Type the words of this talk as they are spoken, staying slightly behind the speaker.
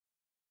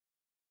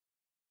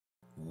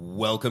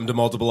Welcome to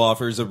Multiple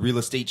Offers, a real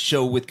estate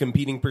show with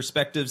competing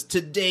perspectives.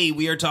 Today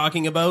we are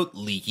talking about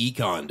leaky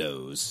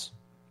condos.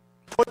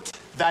 Put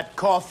that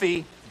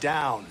coffee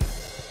down.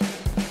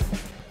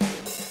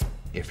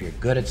 If you're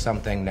good at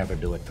something, never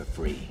do it for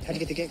free. How'd you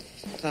get the gig?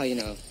 Oh, you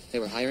know, they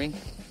were hiring.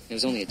 It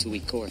was only a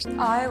 2-week course.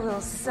 I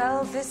will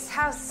sell this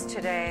house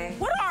today.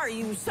 What are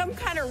you, some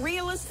kind of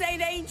real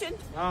estate agent?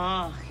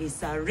 Oh,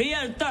 he's a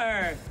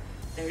realtor.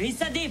 There is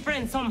a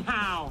difference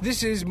somehow.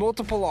 This is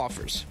Multiple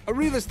Offers, a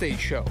real estate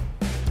show.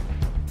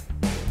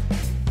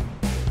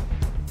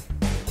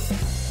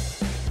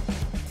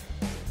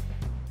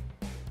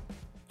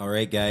 All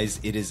right, guys,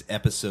 it is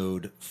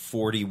episode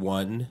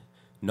 41,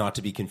 not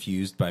to be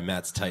confused by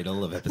Matt's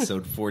title of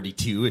episode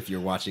 42 if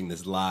you're watching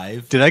this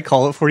live. Did I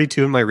call it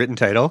 42 in my written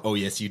title? Oh,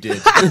 yes, you did.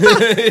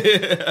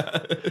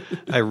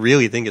 I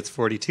really think it's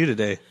 42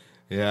 today.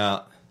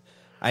 Yeah.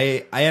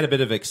 I had a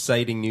bit of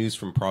exciting news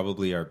from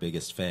probably our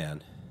biggest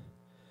fan.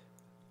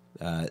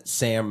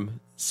 Sam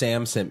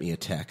sent me a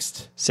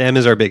text. Sam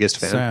is our biggest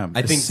fan. Sam.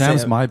 I think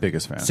Sam's Sam- my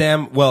biggest fan.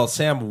 Sam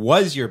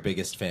was your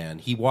biggest fan.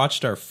 He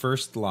watched our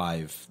first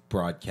live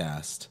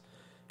broadcast,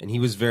 and he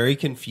was very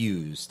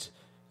confused.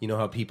 You know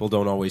how people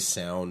don't always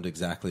sound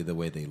exactly the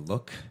way they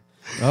look?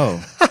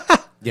 Oh.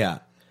 Yeah.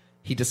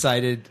 He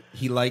decided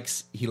he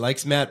likes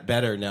Matt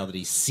better now that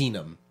he's seen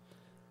him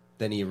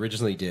than he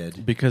originally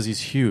did. Because he's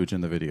huge in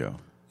the video.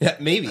 Yeah,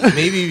 maybe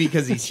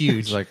because he's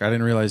huge. He's like, I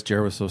didn't realize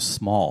Jared was so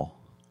small.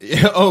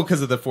 Oh,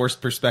 because of the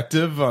forced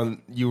perspective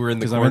on you were in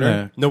the 'Cause I'm corner. in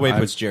the- Nobody I'm-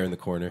 puts Jared in the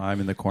corner.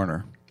 I'm in the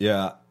corner.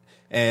 Yeah,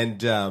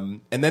 and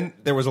then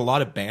there was a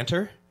lot of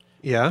banter.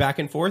 Yeah. Back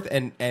and forth,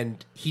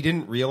 and he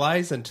didn't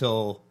realize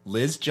until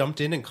Liz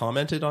jumped in and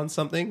commented on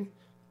something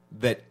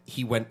that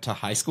he went to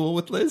high school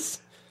with Liz.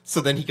 So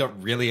then he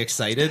got really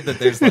excited that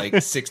there's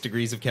like 6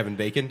 degrees of Kevin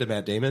Bacon to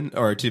Matt Damon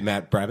or to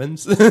Matt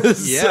Brabbins.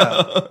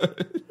 Yeah.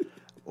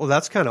 Well,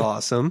 that's kind of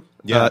awesome.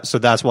 Yeah. So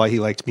that's why he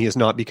liked me, is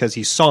not because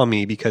he saw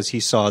me, because he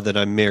saw that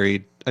I'm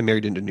married. I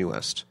married into New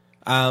West.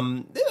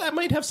 That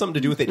might have something to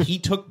do with it. He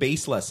took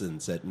bass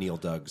lessons at Neil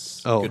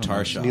Doug's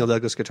guitar shop. Neil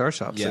Douglas Guitar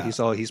Shop. Yeah.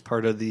 So he's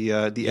part of the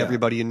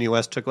everybody in New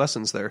West took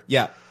lessons there.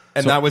 Yeah,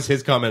 and that was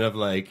his comment of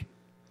like,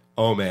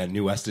 "Oh man,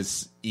 New West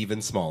is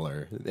even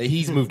smaller."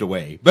 He's moved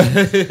away,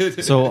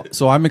 but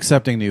So I'm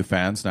accepting new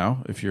fans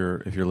now. If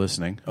you're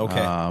listening, Okay.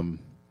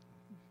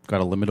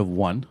 Got a limit of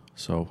 1.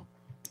 So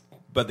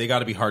but they got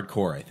to be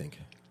hardcore, I think.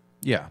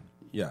 yeah,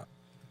 Yeah.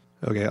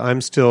 Okay,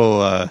 I'm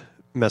still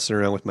messing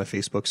around with my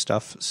Facebook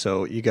stuff,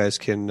 so you guys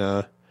can.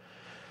 Well,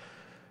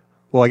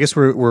 I guess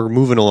we're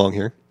moving along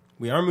here.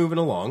 We are moving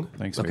along.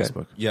 thanks Okay.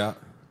 Facebook. Yeah.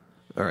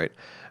 All right.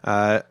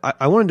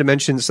 I wanted to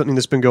mention something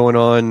that's been going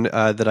on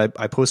that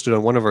I posted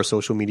on one of our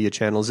social media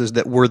channels, is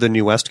that we're the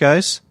New West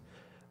guys.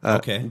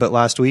 Okay. But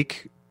last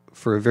week,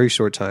 for a very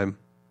short time,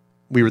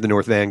 we were the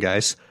North Van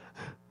guys.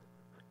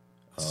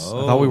 I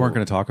thought we weren't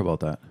going to talk about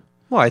that.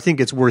 Well, I think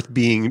it's worth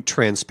being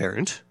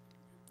transparent.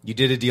 You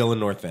did a deal in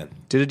North Van.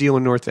 Did a deal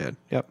in North Van.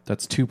 Yep.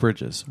 That's 2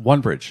 bridges.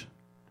 1 bridge.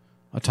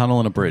 A tunnel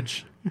and a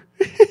bridge.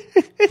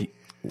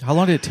 How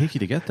long did it take you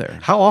to get there?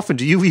 How often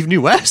do you leave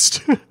New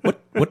West?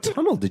 What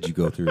tunnel did you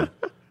go through?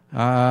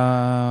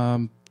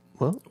 Well,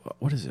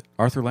 What is it?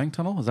 Arthur Lang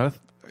Tunnel? Is that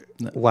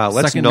wow,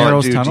 let's Second not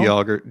Narrows do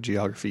Tunnel?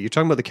 geography. You're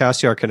talking about the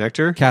Cassiar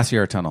Connector?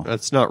 Cassiar Tunnel?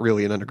 That's not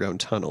really an underground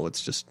tunnel.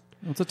 It's just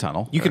It's a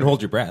tunnel. You can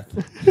hold your breath.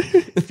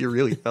 if you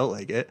really felt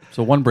like it.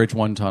 So 1 bridge,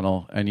 1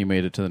 tunnel, and you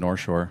made it to the North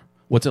Shore.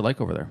 What's it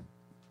like over there?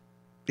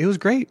 It was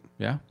great.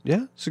 Yeah?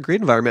 Yeah, it's a great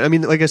environment. I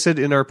mean, like I said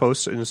in our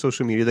post in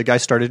social media, the guy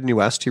started in New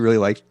West. He really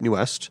liked New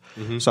West.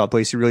 Saw a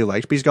place he really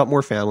liked, but he's got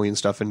more family and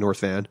stuff in North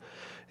Van.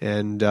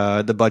 And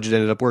the budget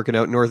ended up working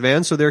out in North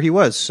Van, so there he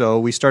was. So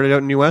we started out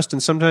in New West,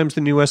 and sometimes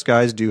the New West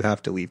guys do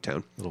have to leave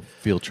town. Little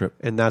field trip.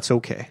 And that's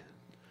okay.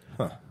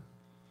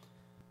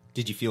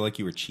 Did you feel like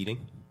you were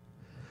cheating?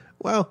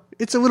 Well,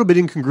 it's a little bit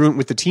incongruent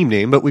with the team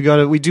name, but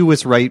we do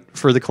what's right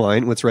for the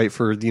client, what's right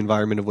for the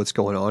environment of what's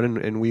going on,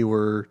 and we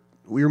were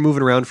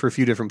moving around for a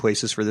few different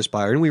places for this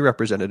buyer, and we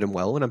represented him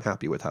well, and I'm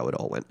happy with how it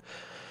all went.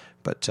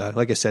 But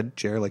like I said,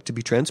 Jer, I like to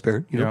be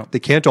transparent. You know, Yeah. they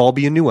can't all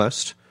be in New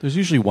West. There's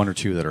usually 1 or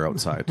 2 that are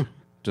outside.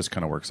 Just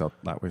kind of works out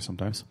that way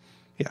sometimes.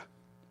 Yeah.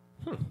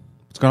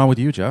 What's going on with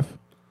you, Jeff?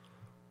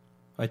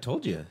 I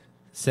told you.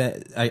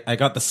 I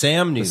got the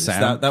Sam news.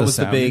 Sam? That was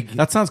the Sam? big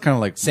That sounds kind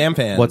of like Sam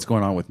fan. What's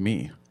going on with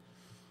me?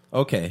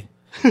 Okay.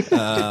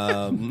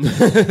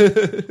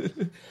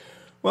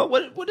 Well,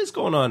 what is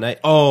going on?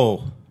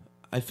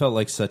 I felt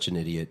like such an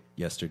idiot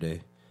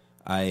yesterday.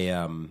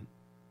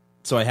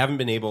 So I haven't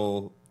been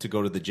able to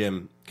go to the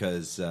gym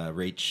because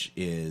Rach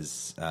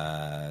is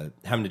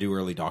having to do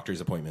early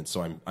doctor's appointments.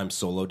 So I'm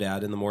solo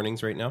dad in the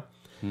mornings right now,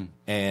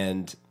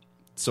 and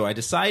so I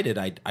decided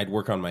I'd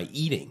work on my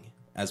eating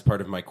as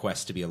part of my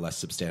quest to be a less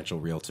substantial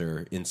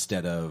realtor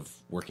instead of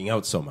working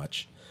out so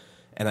much.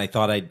 And I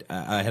thought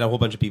I had a whole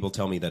bunch of people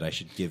tell me that I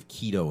should give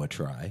keto a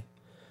try.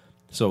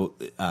 So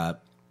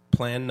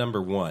plan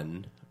number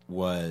 1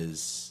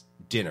 was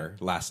dinner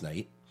last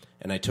night,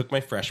 and I took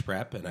my fresh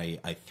prep and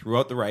I threw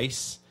out the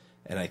rice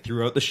and I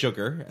threw out the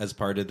sugar as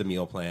part of the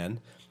meal plan,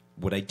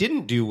 what I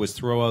didn't do was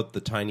throw out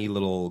the tiny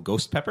little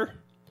ghost pepper,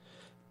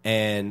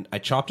 and I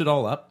chopped it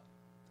all up.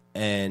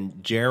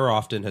 And Jer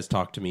often has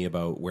talked to me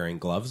about wearing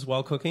gloves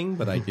while cooking,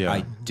 but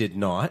I did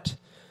not.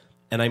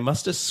 And I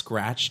must have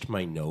scratched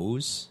my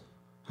nose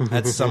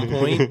at some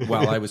point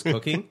while I was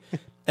cooking.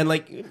 And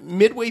like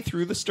midway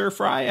through the stir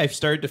fry, I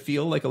started to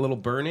feel like a little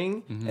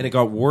burning, and it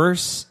got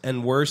worse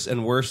and worse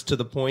and worse to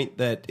the point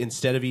that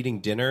instead of eating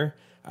dinner,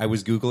 I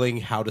was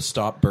Googling how to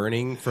stop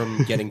burning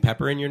from getting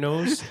pepper in your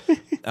nose.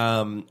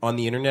 On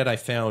the internet, I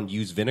found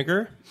use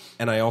vinegar,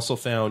 and I also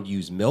found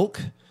use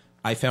milk.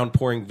 I found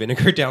pouring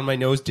vinegar down my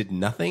nose did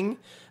nothing,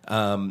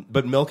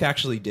 but milk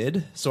actually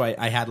did. So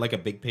I had like a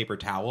big paper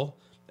towel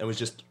and was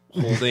just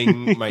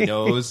holding my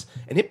nose,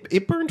 and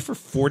it burned for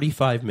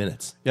 45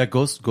 minutes. Yeah,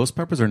 ghost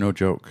peppers are no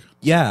joke.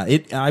 Yeah,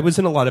 I was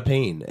in a lot of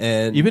pain,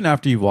 and even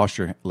after you wash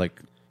your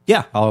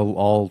yeah,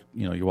 I'll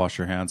you wash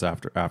your hands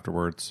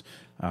afterwards,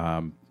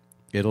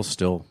 it'll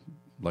still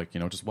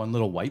just one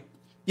little wipe.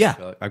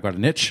 Yeah, I've got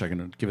an itch. I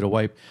can give it a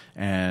wipe,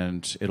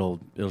 and it'll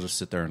just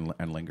sit there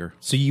and linger.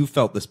 So you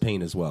felt this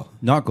pain as well?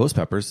 Not ghost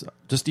peppers,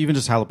 just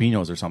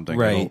jalapenos or something.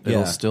 Right?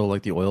 It'll still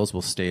the oils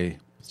will stay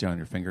on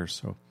your fingers.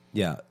 So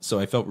yeah, so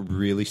I felt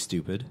really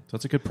stupid. So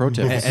that's a good pro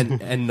tip,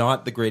 and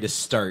not the greatest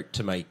start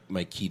to my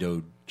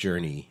keto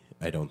journey.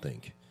 I don't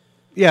think.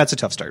 Yeah, it's a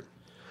tough start.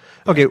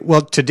 Okay,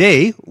 well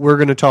today we're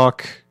going to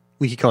talk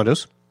Leaky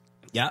Condos.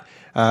 Yeah,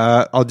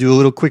 I'll do a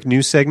little quick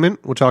news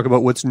segment. We'll talk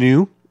about what's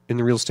new in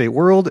the real estate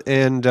world,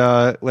 and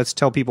let's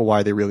tell people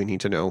why they really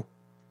need to know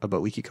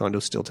about Leaky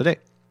Condos still today.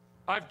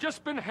 I've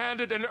just been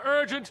handed an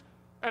urgent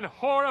and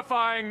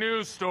horrifying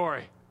news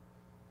story.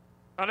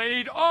 And I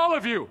need all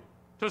of you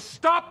to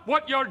stop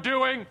what you're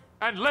doing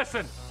and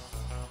listen.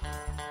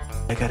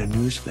 I got a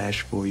news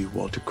flash for you,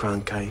 Walter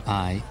Cronkite.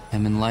 I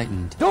am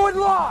enlightened. Do it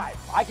live!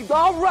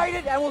 I'll write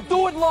it and we'll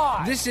do it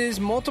live! This is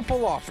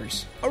Multiple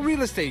Offers, a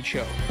real estate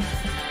show.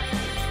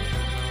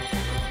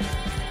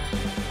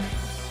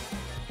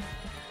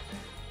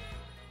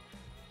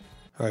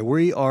 All right,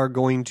 we are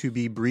going to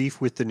be brief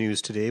with the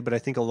news today, but I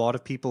think a lot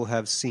of people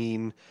have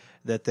seen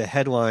that the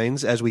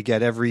headlines, as we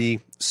get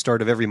every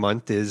start of every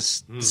month,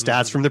 is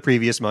stats from the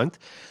previous month.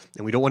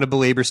 And we don't want to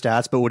belabor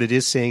stats, but what it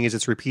is saying is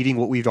it's repeating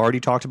what we've already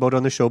talked about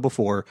on the show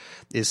before,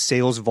 is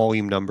sales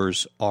volume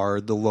numbers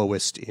are the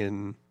lowest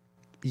in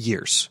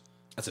years.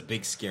 That's a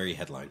big, scary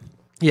headline.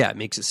 Yeah, it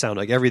makes it sound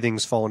like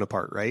everything's fallen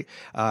apart, right?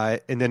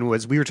 And then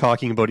as we were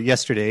talking about it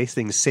yesterday,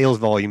 sales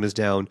volume is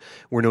down.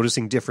 We're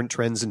noticing different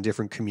trends in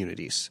different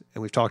communities.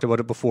 And we've talked about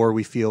it before.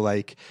 We feel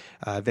like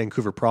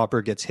Vancouver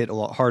proper gets hit a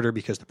lot harder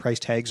because the price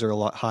tags are a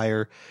lot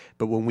higher.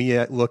 But when we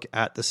look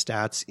at the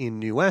stats in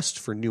New West,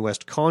 for New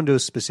West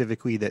condos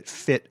specifically that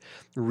fit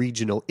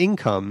regional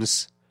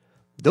incomes,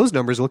 those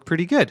numbers look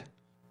pretty good.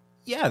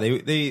 Yeah,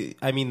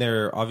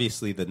 they're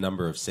obviously the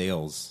number of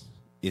sales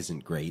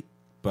isn't great,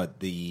 but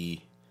the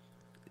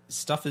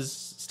stuff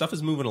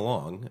is moving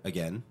along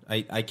again.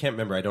 I can't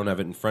remember. I don't have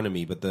it in front of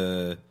me, but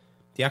the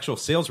actual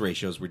sales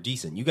ratios were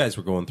decent. You guys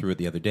were going through it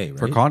the other day, right?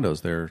 For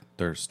condos,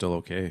 they're still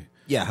okay.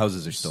 Yeah,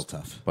 houses are still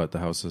tough, but the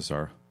houses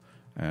are,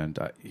 and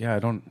I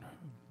don't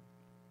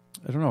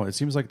know. It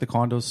seems like the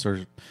condos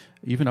are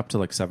even up to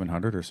like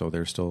 700 or so.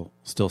 They're still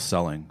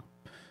selling,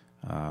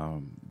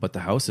 but the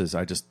houses,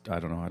 I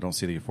don't know. I don't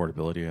see the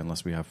affordability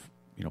unless we have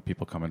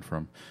people coming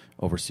from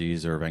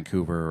overseas or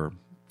Vancouver or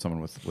someone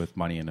with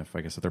money, and if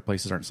their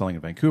places aren't selling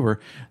in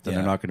Vancouver, then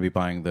they're not going to be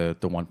buying the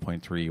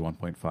 1.3,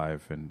 1.5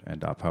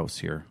 and up house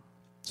here.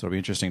 So it'll be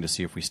interesting to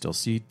see if we still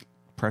see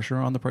pressure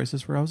on the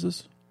prices for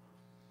houses.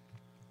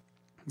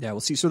 Yeah,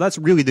 we'll see. So that's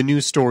really the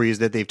news story, is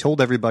that they've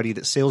told everybody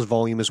that sales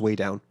volume is way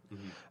down.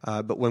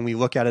 But when we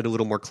look at it a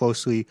little more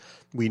closely,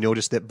 we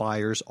notice that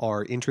buyers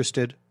are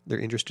interested. They're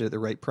interested at the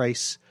right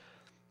price.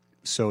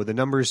 So the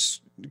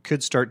numbers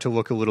could start to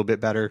look a little bit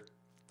better.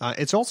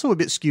 It's also a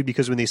bit skewed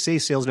because when they say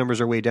sales numbers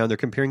are way down, they're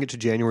comparing it to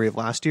January of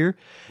last year.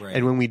 Right.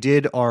 And when we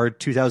did our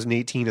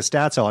 2018 A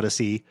Stats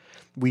Odyssey,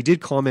 we did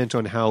comment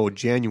on how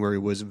January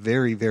was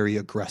very, very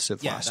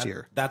aggressive last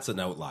year. That's an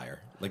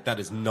outlier. Like, that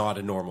is not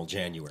a normal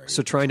January.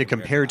 So trying to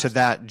compare to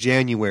that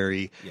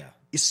January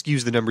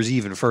skews the numbers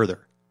even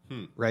further.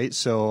 Right?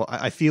 So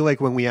I feel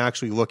like when we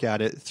actually look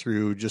at it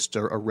through just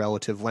a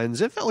relative lens,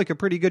 it felt like a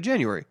pretty good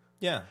January.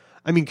 Yeah.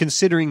 I mean,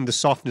 considering the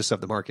softness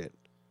of the market.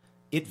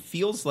 It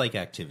feels like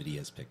activity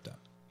has picked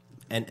up.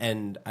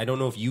 And I don't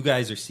know if you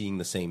guys are seeing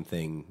the same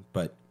thing,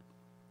 but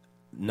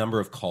number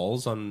of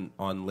calls on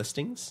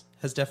listings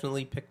has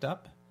definitely picked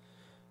up.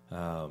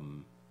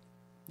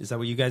 Is that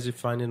what you guys are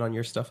finding on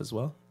your stuff as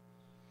well?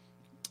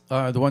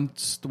 The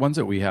ones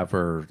that we have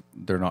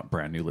they're not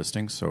brand new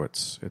listings, so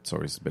it's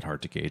always a bit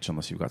hard to gauge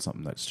unless you've got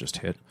something that's just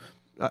hit.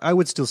 I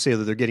would still say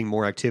that they're getting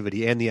more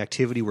activity, and the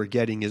activity we're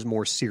getting is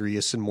more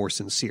serious and more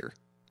sincere.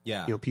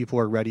 Yeah. People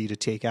are ready to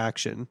take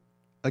action.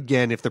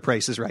 Again, if the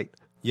price is right.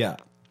 Yeah.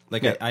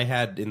 I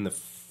had in the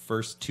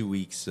first 2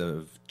 weeks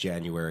of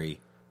January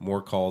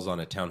more calls on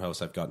a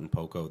townhouse I've got in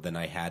Poco than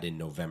I had in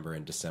November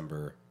and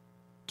December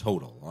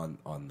total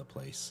on the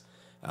place.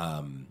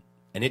 And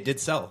it did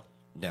sell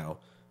now.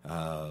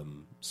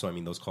 So, I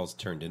mean, those calls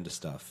turned into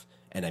stuff.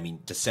 And, I mean,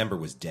 December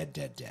was dead.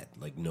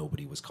 Like,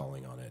 nobody was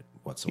calling on it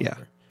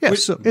whatsoever. Yeah,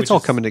 so it's all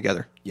coming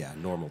together. Yeah,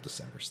 normal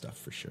December stuff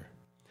for sure.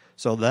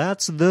 So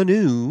that's the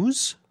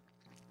news.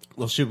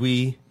 Well, should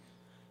we...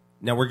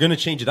 Now, we're going to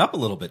change it up a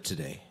little bit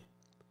today.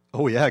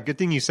 Oh, yeah, good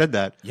thing you said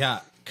that. Yeah,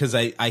 because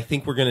I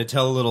think we're going to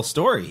tell a little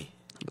story.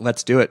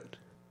 Let's do it.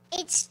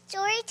 It's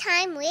story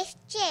time with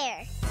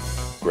Jer.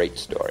 Great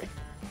story.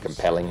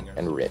 Compelling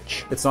and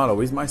rich. It's not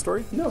always my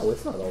story? No,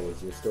 it's not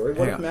always your story.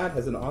 What if Matt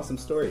has an awesome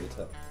story to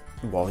tell?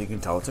 Well, he can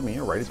tell it to me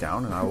or write it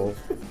down and I will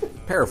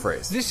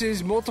paraphrase. This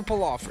is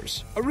Multiple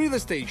Offers, a real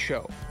estate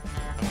show.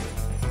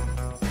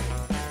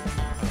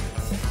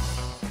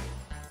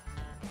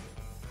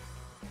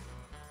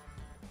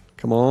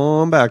 Come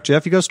on back,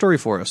 Jeff. You got a story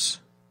for us.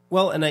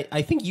 Well, and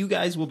I think you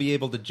guys will be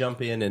able to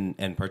jump in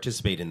and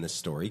participate in this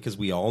story because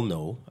we all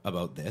know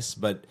about this,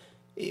 but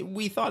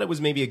we thought it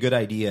was maybe a good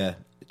idea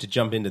to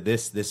jump into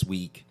this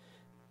week,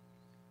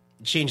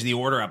 change the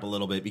order up a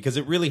little bit because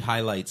it really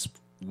highlights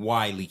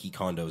why leaky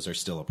condos are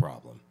still a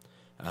problem.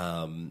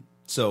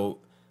 So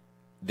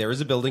there is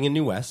a building in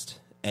New West,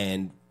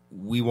 and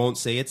we won't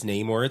say its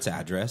name or its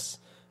address,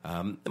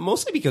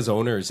 mostly because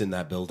owners in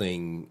that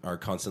building are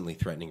constantly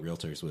threatening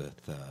realtors with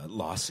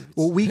lawsuits.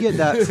 Well, we get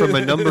that from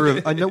a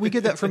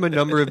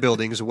number of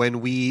buildings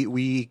when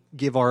we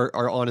give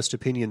our honest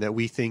opinion that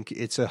we think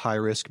it's a high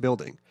risk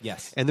building.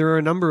 Yes, and there are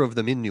a number of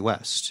them in New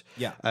West.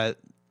 Yeah.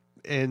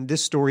 And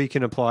this story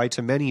can apply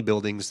to many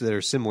buildings that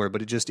are similar,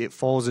 but it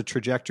follows a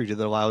trajectory that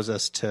allows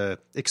us to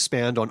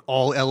expand on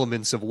all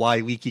elements of why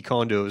leaky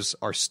condos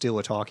are still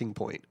a talking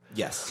point.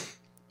 Yes.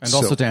 And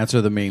also to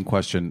answer the main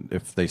question,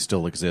 if they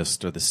still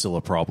exist or there's still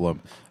a problem,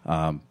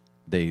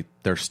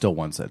 there's still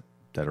ones that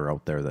are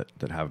out there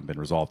that haven't been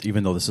resolved.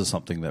 Even though this is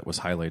something that was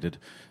highlighted,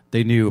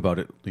 they knew about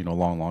it, a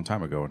long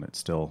time ago, and it's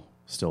still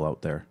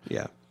out there.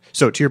 Yeah.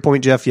 So to your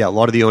point, Jeff, a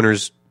lot of the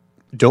owners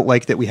don't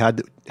like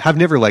that have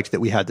never liked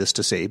that we had this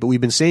to say, but we've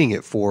been saying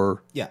it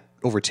for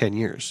over 10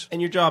 years. And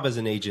your job as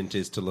an agent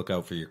is to look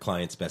out for your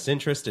client's best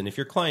interest. And if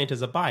your client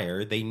is a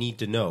buyer, they need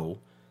to know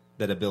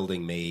that a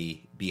building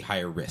may be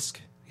higher risk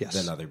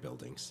than other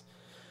buildings.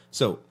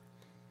 So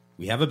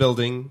we have a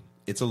building.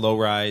 It's a low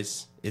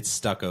rise. It's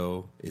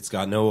stucco. It's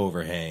got no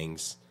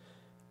overhangs.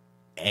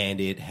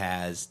 And it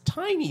has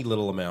tiny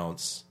little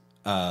amounts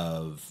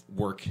of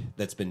work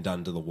that's been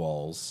done to the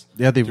walls.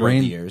 Yeah, they've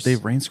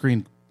rain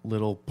screened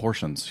little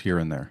portions here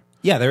and there.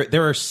 Yeah,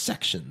 there are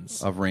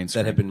sections of rain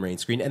that have been rain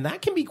screened, and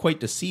that can be quite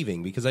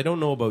deceiving because I don't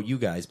know about you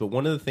guys, but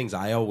one of the things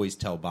I always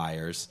tell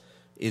buyers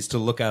is to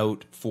look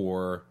out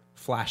for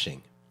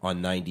flashing on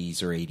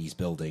 90s or 80s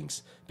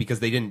buildings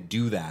because they didn't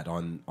do that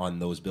on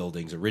those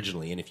buildings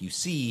originally. And if you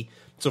see,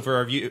 so for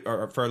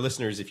our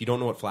listeners, if you don't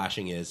know what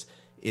flashing is,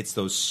 it's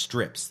those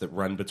strips that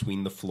run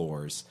between the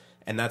floors,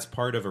 and that's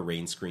part of a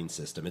rain screen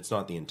system. It's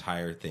not the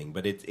entire thing,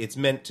 but it's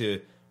meant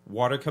to.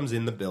 Water comes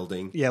in the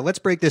building. Yeah, let's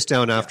break this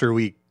down after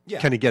we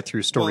kind of get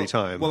through story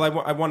time. Well,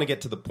 I want to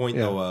get to the point,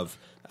 though, of...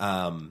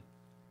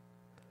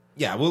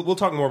 we'll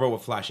talk more about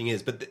what flashing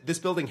is, but this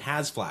building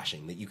has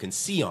flashing that you can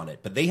see on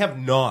it, but they have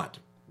not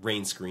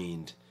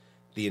rain-screened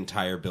the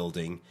entire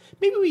building.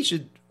 Maybe we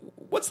should...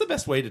 What's the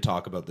best way to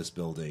talk about this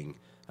building?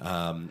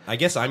 I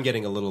guess I'm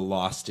getting a little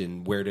lost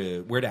in where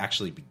to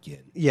actually begin.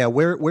 Yeah,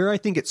 where I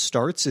think it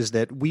starts is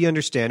that we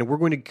understand, and we're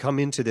going to come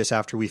into this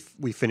after we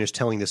finish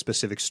telling the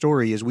specific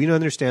story, is we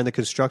understand the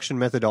construction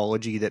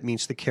methodology that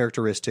meets the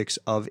characteristics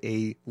of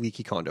a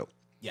leaky condo.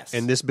 Yes.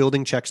 And this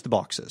building checks the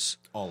boxes.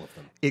 All of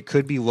them. It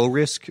could be low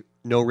risk,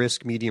 no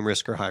risk, medium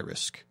risk, or high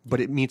risk,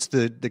 but it meets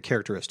the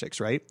characteristics,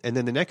 right? And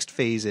then the next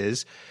phase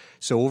is,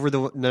 so over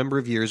the number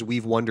of years,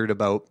 we've wondered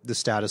about the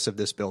status of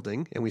this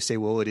building, and we say,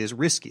 well, it is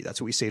risky. That's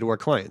what we say to our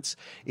clients.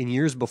 In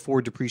years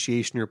before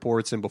depreciation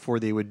reports and before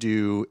they would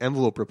do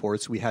envelope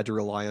reports, we had to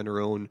rely on our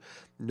own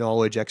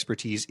knowledge,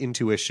 expertise,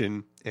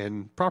 intuition,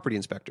 and property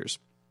inspectors.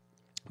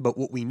 But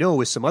what we know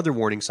is some other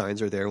warning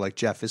signs are there, like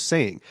Jeff is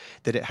saying,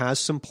 that it has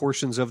some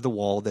portions of the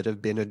wall that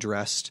have been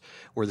addressed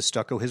where the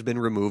stucco has been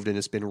removed and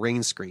it's been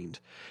rain screened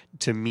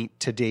to meet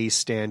today's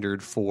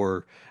standard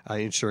for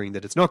ensuring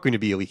that it's not going to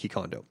be a leaky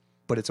condo.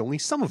 But it's only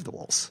some of the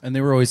walls. And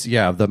they were always, the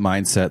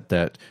mindset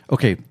that,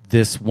 okay,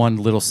 this one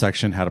little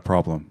section had a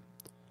problem.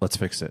 Let's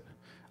fix it.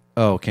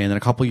 Oh, okay. And then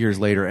a couple years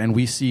later, and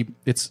we see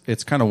it's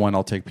kind of one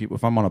I'll take people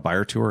if I'm on a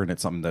buyer tour and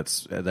it's something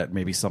that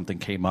maybe something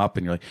came up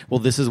and you're like, well,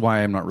 this is why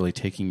I'm not really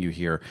taking you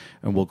here,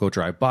 and we'll go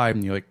drive by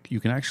and you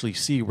can actually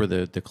see where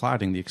the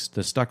cladding,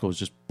 the stucco is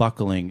just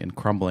buckling and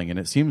crumbling, and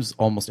it seems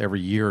almost every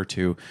year or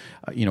two,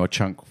 a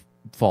chunk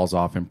falls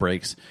off and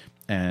breaks,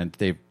 and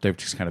they've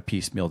just kind of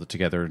piecemealed it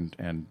together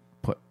and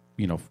put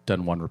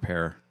done one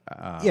repair.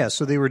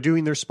 So they were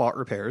doing their spot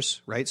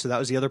repairs, right? So that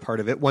was the other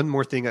part of it. One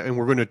more thing, and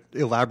we're going to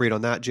elaborate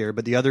on that, Jared,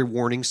 but the other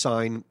warning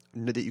sign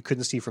that you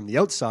couldn't see from the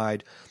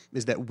outside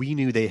is that we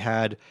knew they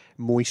had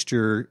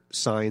moisture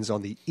signs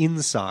on the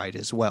inside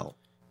as well.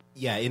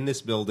 Yeah, in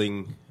this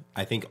building,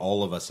 I think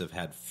all of us have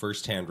had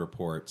firsthand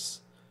reports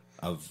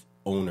of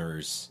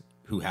owners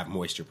who have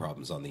moisture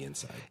problems on the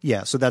inside.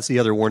 Yeah, so that's the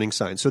other warning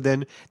sign. So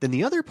then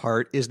the other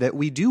part is that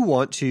we do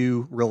want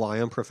to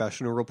rely on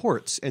professional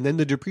reports. And then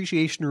the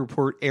depreciation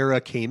report era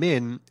came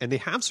in, and they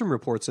have some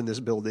reports in this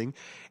building.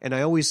 And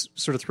I always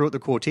sort of throw out the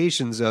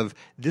quotations of,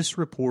 this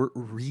report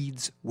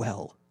reads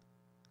well,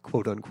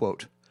 quote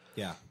unquote.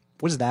 Yeah.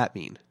 What does that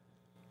mean?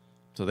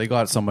 So they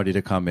got somebody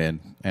to come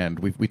in, and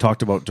we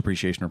talked about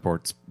depreciation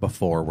reports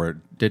before, where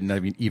it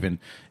didn't even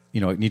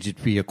it needed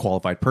to be a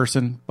qualified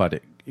person, but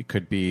it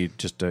could be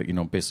just a,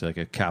 basically like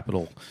a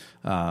capital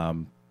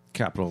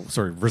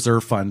sort of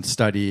reserve fund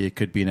study. It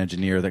could be an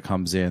engineer that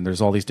comes in. There's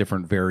all these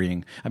different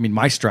varying. I mean,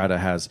 my strata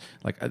has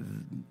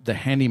the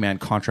handyman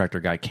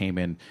contractor guy came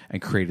in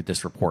and created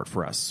this report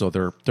for us. So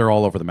they're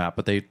all over the map.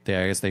 But I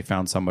guess they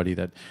found somebody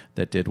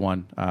that did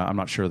one. I'm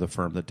not sure the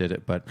firm that did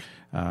it, but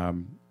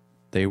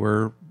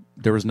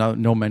there was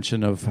no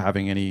mention of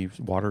having any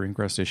water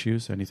ingress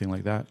issues, anything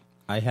like that.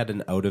 I had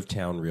an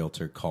out-of-town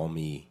realtor call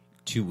me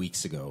 2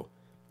 weeks ago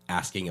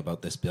asking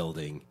about this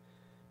building,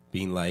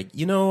 being like,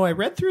 I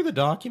read through the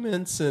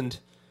documents, and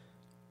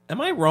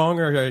am I wrong,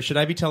 or should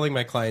I be telling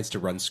my clients to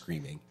run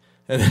screaming?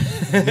 And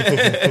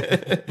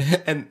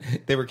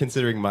they were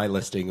considering my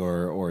listing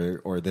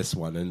or this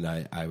one, and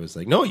I was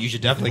like, no, you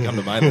should definitely come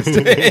to my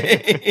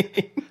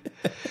listing.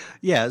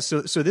 Yeah,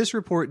 so this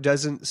report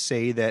doesn't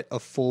say that a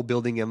full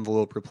building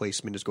envelope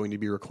replacement is going to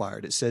be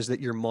required. It says that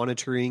your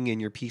monitoring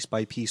and your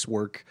piece-by-piece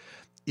work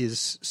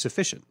is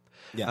sufficient.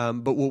 Yeah.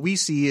 But what we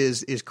see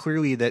is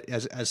clearly that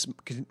as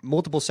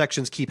multiple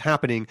sections keep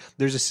happening,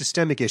 there's a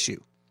systemic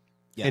issue.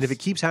 Yes. And if it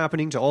keeps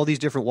happening to all these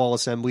different wall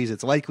assemblies,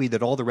 it's likely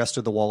that all the rest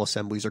of the wall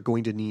assemblies are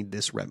going to need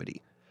this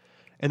remedy.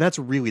 And that's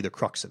really the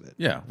crux of it.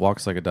 Yeah,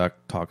 walks like a duck,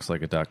 talks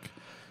like a duck.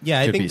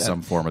 Yeah, Could be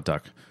some form of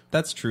duck.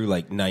 That's true,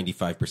 like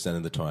 95%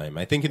 of the time.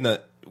 I think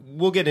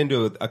we'll get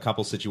into a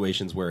couple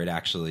situations where it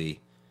actually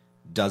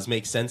does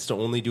make sense to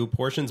only do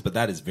portions, but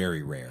that is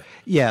very rare.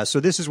 Yeah, so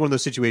this is one of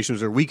those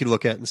situations where we could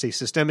look at and say,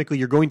 systemically,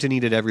 you're going to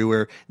need it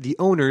everywhere. The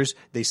owners,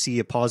 they see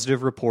a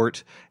positive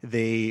report,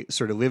 they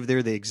sort of live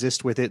there, they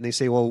exist with it, and they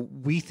say, well,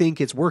 we think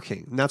it's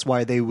working. And that's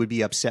why they would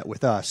be upset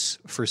with us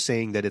for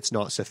saying that it's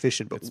not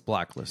sufficient. But it's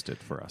blacklisted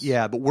for us.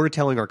 Yeah, but we're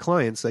telling our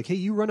clients, like, hey,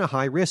 you run a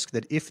high risk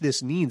that if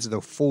this needs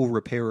the full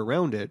repair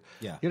around it,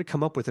 you got to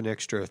come up with an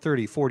extra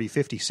 $30,000,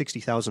 $40,000,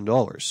 $50,000,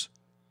 $60,000,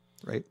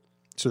 right?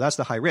 So that's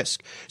the high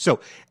risk. So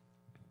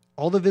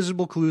all the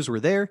visible clues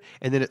were there,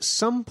 and then at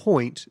some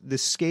point, the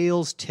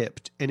scales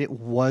tipped, and it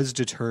was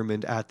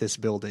determined at this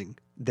building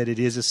that it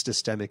is a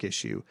systemic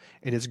issue,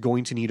 and it's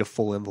going to need a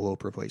full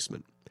envelope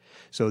replacement.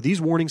 So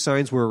these warning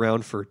signs were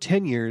around for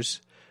 10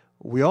 years.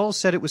 We all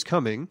said it was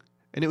coming,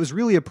 and it was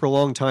really a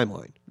prolonged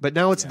timeline. But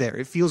now it's there.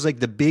 It feels like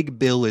the big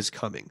bill is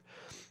coming.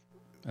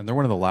 And they're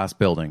one of the last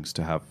buildings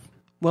to have...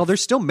 Well,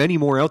 there's still many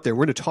more out there.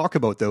 We're going to talk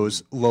about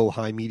those low,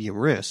 high, medium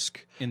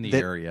risk in the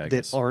area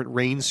that aren't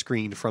rain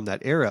screened from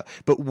that era.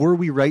 But were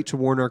we right to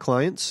warn our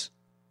clients?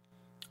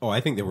 Oh, I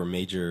think there were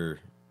major.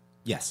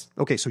 Yes.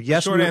 Okay, so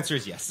yes. Short answer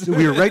is yes.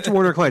 We were right to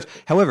warn our clients.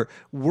 However,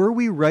 were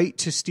we right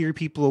to steer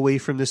people away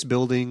from this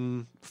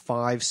building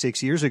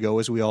 5-6 years ago,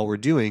 as we all were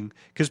doing?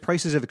 Because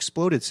prices have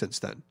exploded since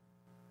then.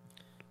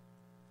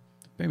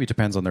 Maybe it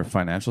depends on their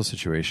financial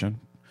situation.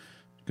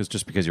 Because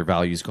just because your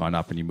value's gone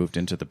up and you moved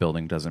into the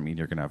building doesn't mean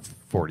you're going to have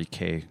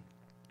 $40,000.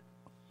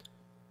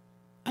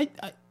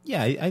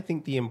 I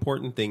think the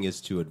important thing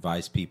is to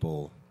advise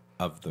people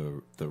of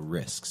the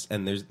risks.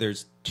 And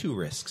there's two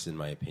risks, in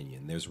my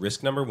opinion. There's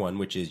risk number one,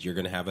 which is you're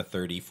going to have a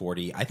 30,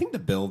 40. I think the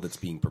bill that's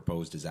being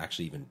proposed is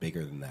actually even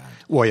bigger than that.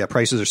 Well, yeah,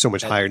 prices are so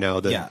much higher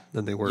now than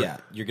they were. Yeah,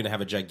 you're going to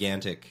have a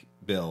gigantic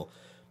bill.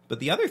 But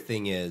the other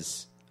thing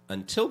is,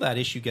 until that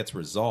issue gets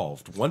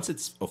resolved, once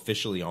it's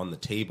officially on the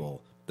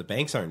table, the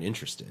banks aren't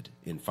interested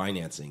in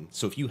financing.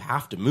 So if you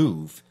have to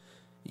move,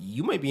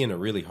 you might be in a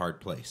really hard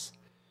place.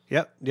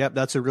 Yep,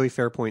 that's a really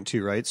fair point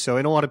too, right? So,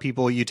 and a lot of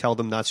people, you tell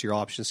them that's your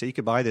option. Say you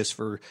could buy this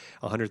for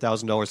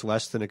 $100,000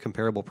 less than a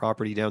comparable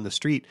property down the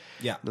street.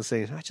 Yeah, and they'll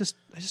say, I just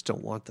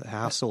don't want the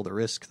hassle, the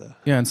risk.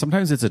 Yeah, and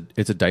sometimes it's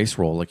a dice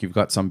roll. Like you've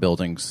got some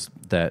buildings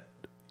that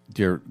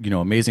they're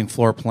amazing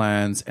floor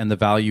plans, and the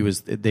value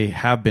is they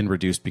have been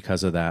reduced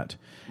because of that.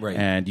 Right.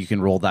 And you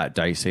can roll that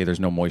dice, say there's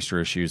no moisture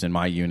issues in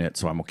my unit,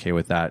 so I'm okay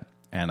with that.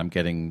 And I'm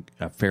getting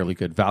a fairly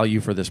good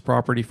value for this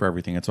property, for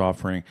everything it's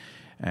offering.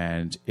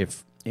 And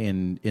if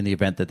in the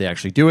event that they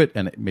actually do it,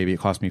 and maybe it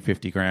cost me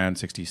 $50,000,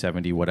 60,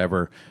 70,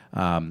 whatever,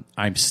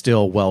 I'm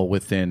still well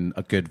within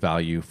a good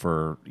value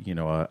for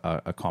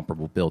a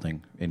comparable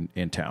building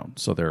in town.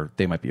 So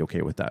they might be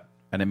okay with that.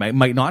 And it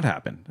might not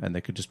happen, and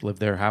they could just live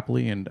there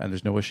happily, and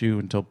there's no issue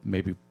until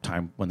maybe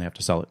time when they have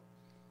to sell it.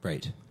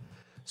 Right.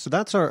 So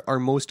that's our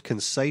most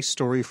concise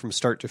story from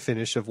start to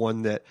finish of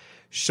one that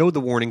showed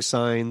the warning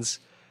signs,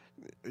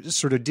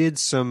 sort of did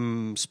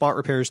some spot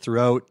repairs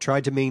throughout,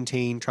 tried to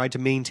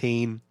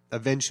maintain.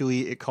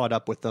 Eventually it caught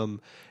up with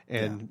them,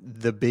 and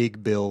the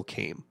big bill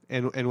came.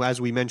 And as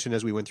we mentioned,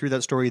 as we went through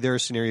that story, there are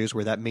scenarios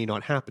where that may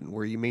not happen,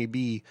 where you may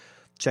be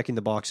checking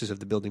the boxes of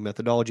the building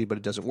methodology, but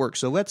it doesn't work.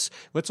 So let's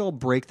all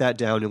break that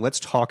down, and let's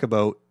talk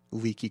about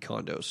leaky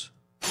condos.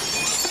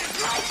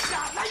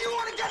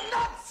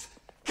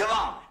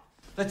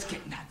 Let's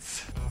get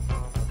nuts.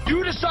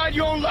 You decide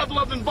your own level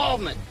of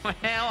involvement.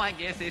 Well, I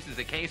guess this is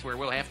a case where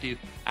we'll have to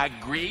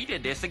agree to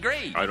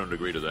disagree. I don't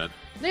agree to that.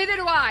 Neither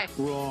do I.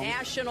 Wrong.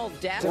 National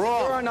debt.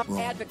 Wrong. You're an Wrong.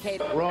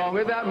 advocate. Wrong.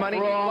 With that money,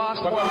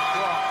 lost.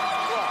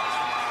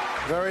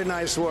 Very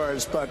nice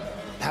words, but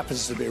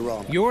happens to be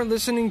wrong. You're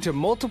listening to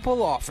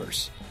Multiple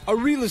Offers, a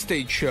real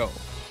estate show.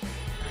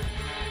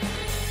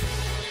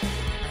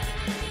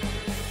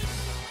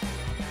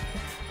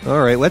 All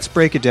right, let's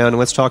break it down and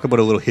let's talk about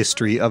a little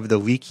history of the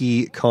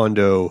leaky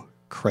condo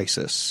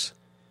crisis.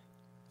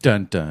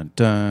 Dun, dun,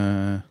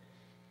 dun.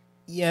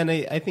 Yeah, and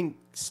I think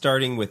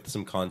starting with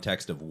some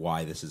context of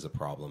why this is a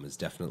problem is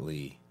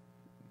definitely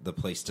the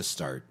place to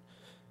start.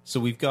 So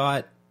we've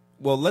got,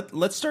 well,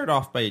 let's start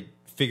off by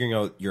figuring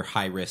out your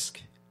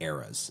high-risk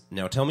eras.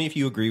 Now, tell me if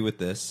you agree with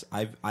this.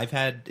 I've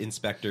had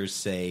inspectors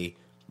say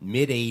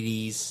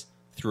mid-'80s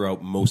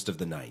throughout most of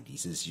the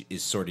 90s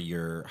is sort of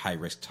your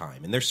high-risk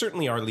time. And there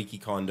certainly are leaky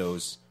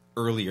condos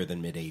earlier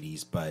than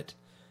mid-'80s, but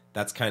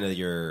that's kind of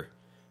your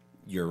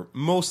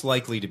most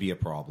likely to be a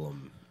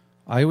problem.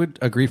 I would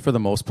agree for the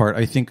most part.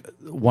 I think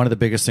one of the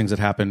biggest things that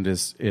happened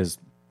is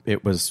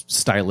it was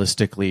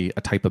stylistically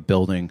a type of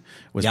building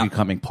was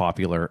becoming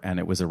popular, and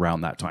it was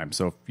around that time.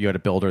 So if you had a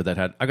builder that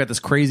had, I got this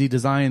crazy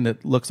design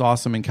that looks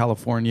awesome in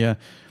California,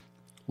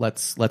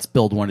 let's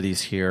build one of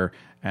these here,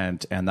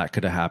 and that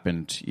could have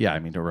happened. Yeah, I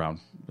mean around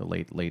the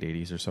late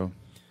 80s or so.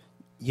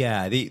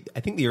 Yeah, I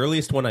think the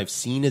earliest one I've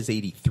seen is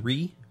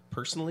 83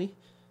 personally.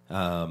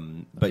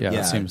 But yeah,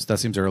 that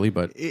seems early,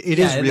 but it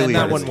is really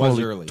that one was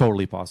early,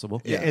 totally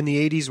possible. Yeah, and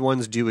the 80s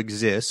ones do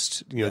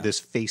exist. You know, this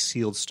face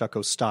sealed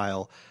stucco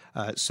style.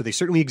 So they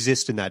certainly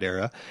exist in that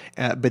era,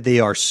 but they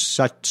are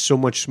so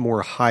much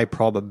more high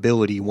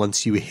probability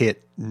once you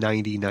hit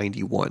 90,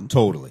 91.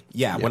 Totally.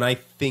 Yeah, when I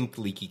think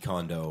leaky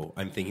condo,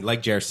 I'm thinking,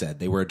 like Jer said,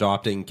 they were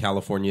adopting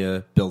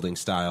California building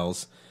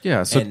styles.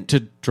 Yeah, so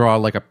to draw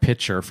like a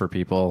picture for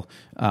people,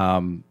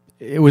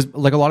 it was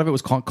like a lot of it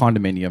was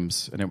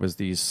condominiums, and it was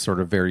these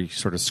sort of very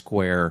sort of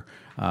square,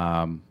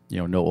 no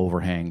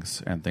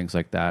overhangs and things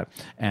like that,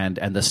 and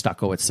the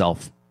stucco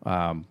itself.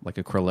 Like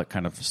acrylic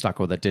kind of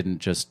stucco that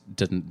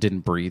didn't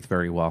breathe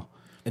very well.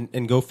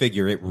 And go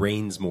figure, it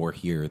rains more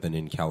here than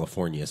in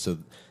California, so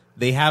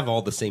they have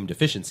all the same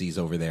deficiencies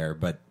over there,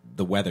 but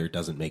the weather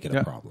doesn't make it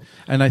a problem.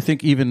 And I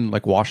think even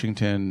like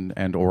Washington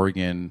and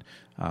Oregon,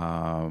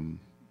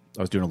 I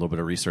was doing a little bit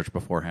of research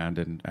beforehand,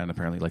 and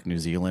apparently like New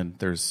Zealand,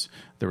 there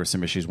were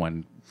some issues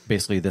when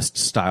basically this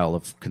style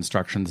of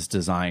construction, this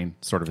design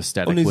sort of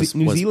aesthetic was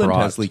New Zealand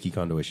brought. has leaky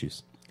condo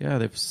issues. Yeah,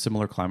 they have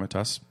similar climate to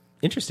us.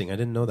 Interesting. I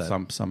didn't know that.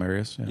 Some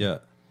areas. Yeah.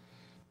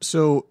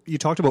 So you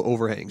talked about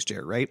overhangs,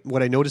 Jared, right?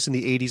 What I noticed in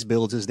the 80s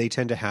builds is they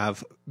tend to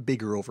have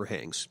bigger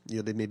overhangs. You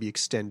know, they maybe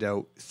extend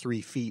out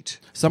 3 feet.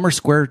 Some are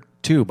square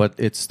too, but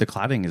the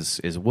cladding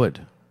is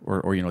wood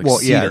or well,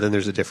 cedar. Yeah, then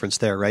there's a difference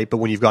there, right? But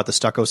when you've got the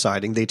stucco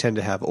siding, they tend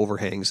to have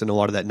overhangs, and a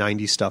lot of that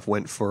 90s stuff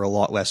went for a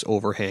lot less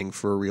overhang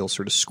for a real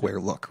sort of square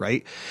look,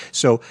 right?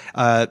 So,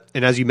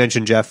 and as you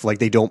mentioned, Jeff, like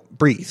they don't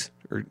breathe.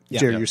 Or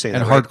Jerry, you're saying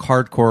and that, right?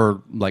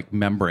 hardcore like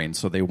membrane,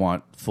 so they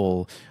want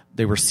full.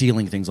 They were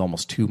sealing things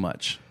almost too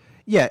much.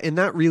 Yeah, and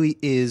that really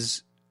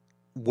is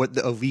what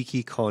a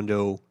leaky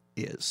condo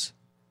is.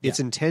 It's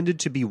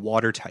intended to be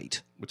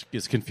watertight, which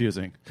is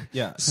confusing.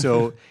 Yeah,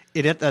 so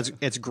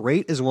it's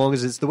great as long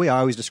as it's the way I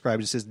always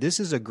describe it. It says this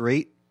is a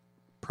great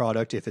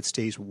product if it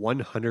stays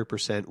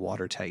 100%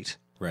 watertight.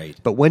 Right,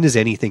 but when is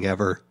anything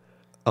ever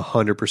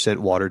 100%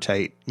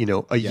 watertight? You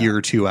know, a year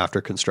or two after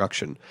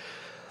construction.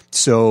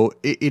 So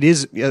it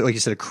is, like you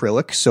said,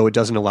 acrylic, so it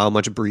doesn't allow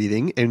much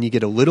breathing, and you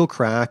get a little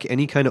crack,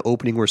 any kind of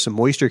opening where some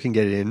moisture can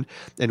get in,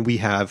 and we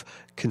have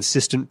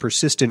consistent,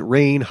 persistent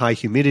rain, high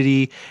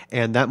humidity,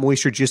 and that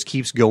moisture just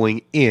keeps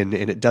going in,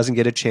 and it doesn't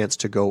get a chance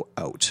to go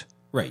out.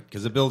 Right,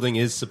 because a building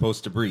is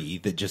supposed to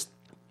breathe. It just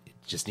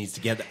needs to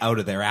get out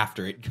of there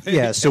after it.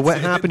 Yeah, so what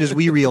happened is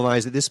we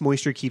realized that this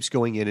moisture keeps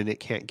going in and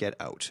it can't get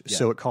out. Yeah.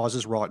 So it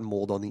causes rotten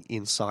mold on the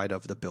inside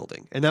of the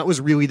building. And that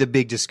was really the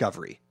big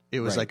discovery. It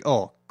was like,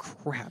 oh,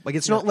 crap. Like,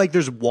 it's not like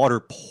there's water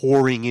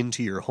pouring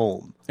into your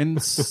home. In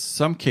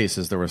some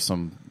cases, there was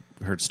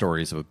heard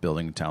stories of a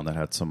building in town that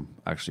had some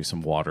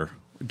water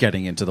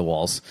getting into the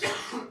walls.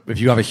 If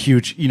you have a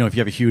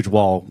huge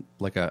wall,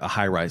 like a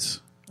high rise,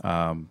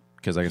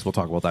 because I guess we'll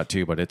talk about that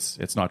too, but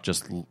it's not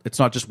just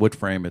wood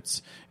frame,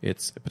 it's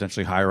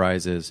potentially high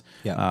rises.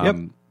 Yeah.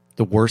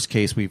 The worst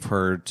case we've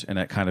heard, and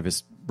that kind of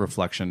is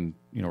reflected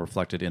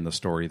in the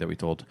story that we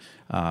told,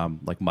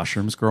 like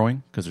mushrooms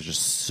growing, because there's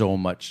just so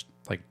much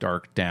like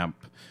dark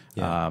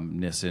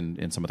dampness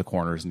in some of the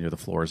corners near the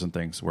floors and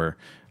things where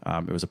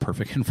it was a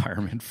perfect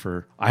environment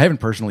for. I haven't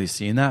personally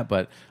seen that,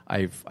 but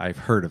I've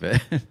heard of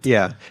it.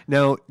 Yeah.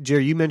 Now,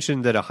 Jerry, you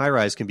mentioned that a high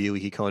rise can be a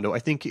leaky condo. I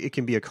think it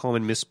can be a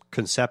common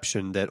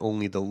misconception that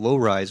only the low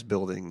rise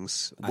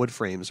buildings, wood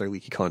frames, are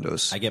leaky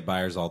condos. I get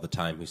buyers all the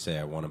time who say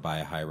I want to buy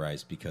a high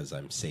rise because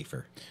I'm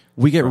safer.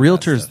 We get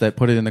realtors that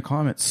put it in the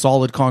comments: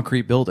 solid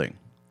concrete building.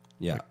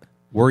 Yeah,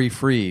 worry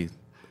free,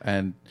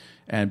 and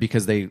and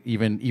because they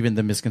even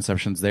the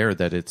misconceptions there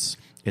that it's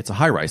a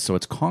high rise, so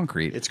it's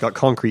concrete. It's got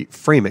concrete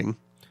framing,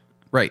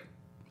 right?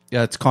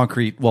 Yeah, it's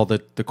concrete. Well, the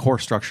core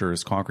structure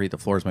is concrete. The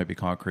floors might be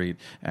concrete,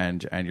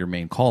 and your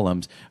main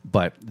columns.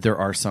 But there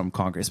are some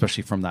concrete,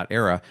 especially from that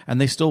era, and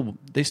they still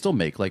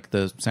make, like,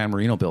 the San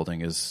Marino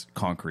building is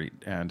concrete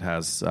and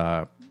has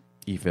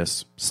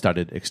EIFS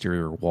studded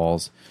exterior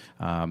walls.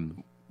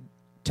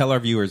 Tell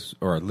our viewers,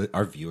 or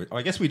our viewers.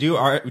 I guess we do.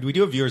 We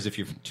do have viewers if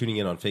you're tuning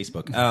in on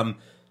Facebook.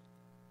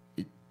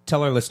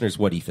 Tell our listeners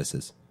what EIFS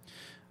is.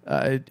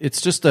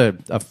 It's just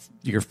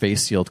your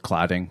face sealed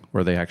cladding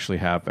where they actually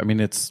have. I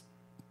mean, it's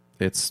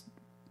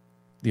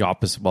the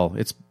opposite. Well,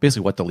 it's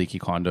basically what the Leaky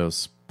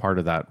Condos part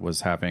of that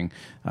was having.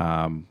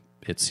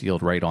 It's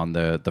sealed right on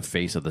the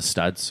face of the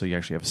studs, so you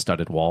actually have a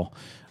studded wall,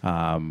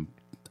 and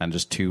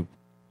just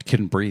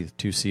couldn't breathe,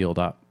 too sealed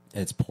up.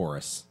 And it's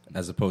porous,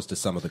 as opposed to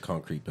some of the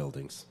concrete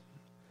buildings.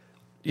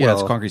 Yeah, Well,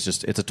 it's concrete.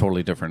 Just it's a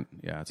totally different.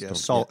 Yeah,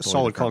 solid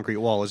different. concrete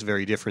wall is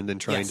very different than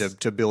trying Yes.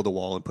 to build a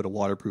wall and put a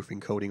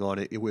waterproofing coating on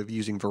it with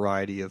using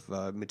variety of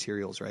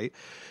materials, right?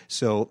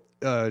 So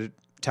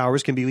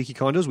towers can be leaky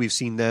condos. We've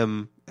seen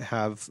them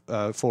have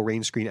full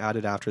rain screen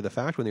added after the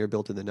fact when they were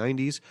built in the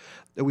 90s.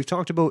 We've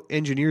talked about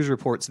engineers'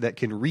 reports that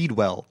can read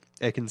well.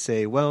 It can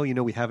say, well,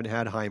 we haven't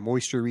had high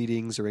moisture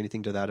readings or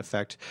anything to that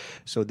effect,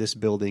 so this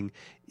building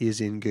is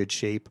in good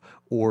shape,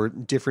 or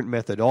different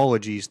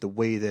methodologies, the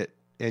way that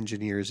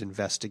engineers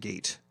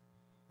investigate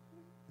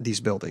these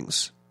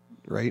buildings,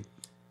 right?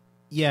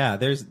 Yeah,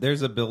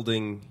 there's a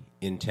building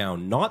in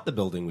town, not the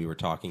building we were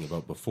talking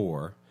about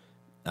before,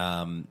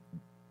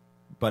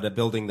 but a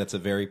building that's a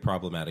very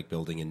problematic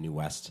building in New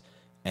West,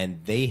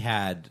 and they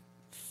had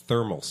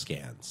thermal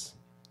scans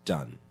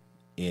done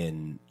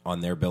on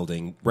their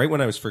building right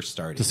when I was first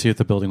starting. To see if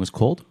the building was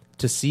cold?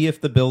 To see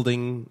if the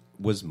building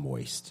was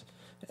moist.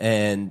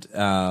 And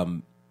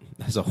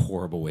that's a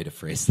horrible way to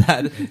phrase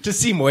that. To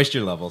see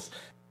moisture levels.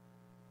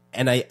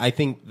 And I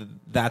think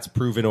that's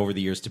proven over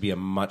the years to be a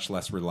much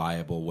less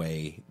reliable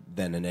way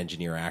than an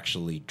engineer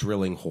actually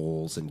drilling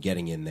holes and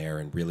getting in there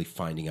and really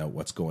finding out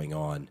what's going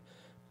on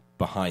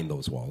behind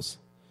those walls.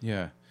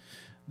 Yeah.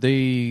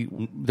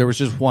 There was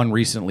just one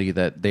recently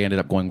that they ended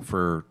up going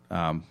for,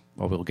 well,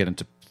 we'll get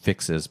into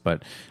fixes,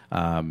 but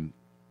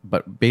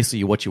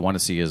basically what you want to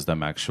see is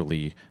them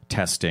actually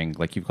testing,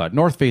 like you've got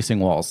north-facing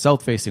walls,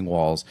 south-facing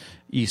walls,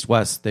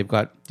 east-west. They've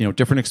got,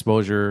 different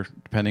exposure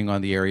depending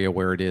on the area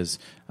where it is,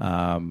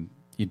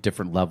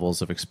 different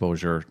levels of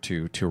exposure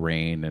to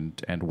rain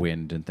and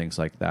wind and things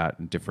like that,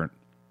 and different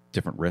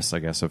risks, I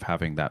guess, of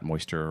having that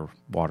moisture or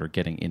water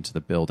getting into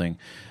the building.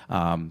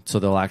 So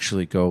they'll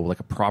actually go, like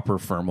a proper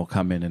firm will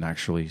come in and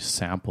actually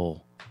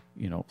sample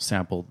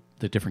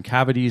the different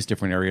cavities,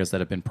 different areas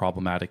that have been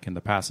problematic in the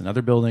past in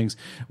other buildings,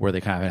 where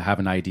they kind of have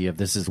an idea of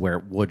this is where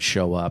it would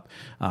show up.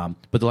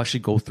 But they'll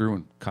actually go through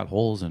and cut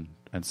holes and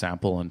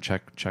sample and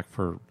check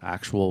for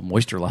actual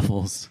moisture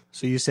levels.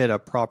 So you said a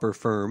proper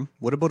firm.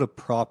 What about a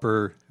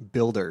proper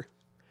builder?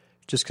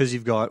 Just because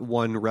you've got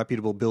one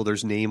reputable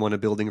builder's name on a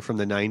building from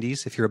the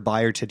 90s, if you're a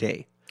buyer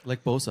today.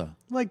 Like Bosa.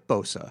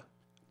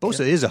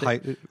 Bosa is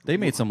they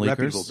made some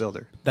reputable leakers.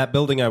 builder. That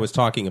building I was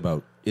talking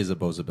about is a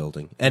Bosa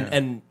building.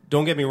 And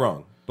don't get me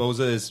wrong,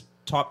 Bosa is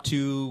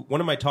one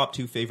of my top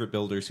two favorite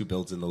builders who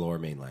builds in the Lower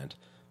Mainland.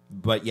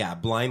 But yeah,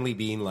 blindly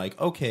being like,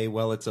 okay,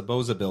 well, it's a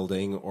Bosa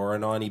building or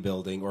an Ani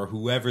building or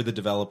whoever the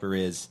developer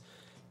is,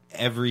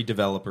 every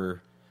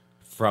developer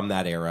from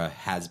that era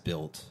has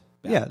built.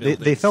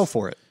 They fell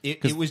for it.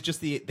 It was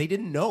just they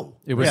didn't know.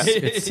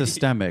 It's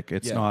systemic.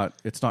 It's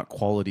not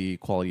quality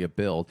of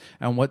build.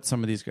 And what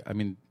some of these, I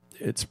mean,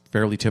 it's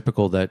fairly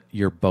typical that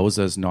your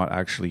Bosa is not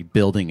actually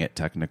building it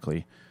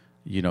technically.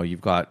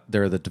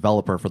 They're the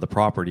developer for the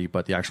property,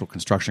 but the actual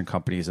construction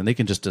companies, and they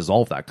can just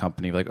dissolve that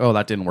company. Like, oh,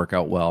 that didn't work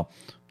out well.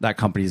 That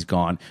company's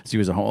gone. So he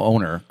was a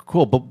owner.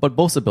 Cool. But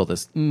Bosa built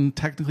this.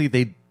 Technically,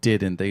 they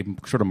didn't. They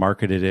sort of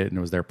marketed it, and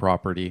it was their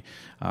property.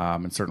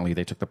 And certainly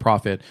they took the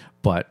profit,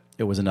 but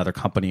it was another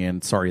company,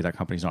 and sorry, that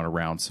company's not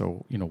around.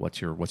 So,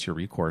 what's your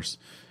recourse?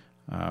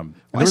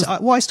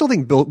 I still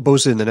think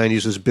Bosa in the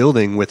 90s was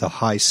building with a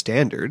high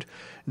standard.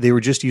 They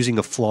were just using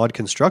a flawed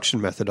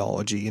construction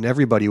methodology, and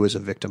everybody was a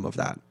victim of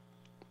that.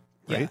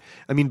 Right? Yeah.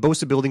 I mean,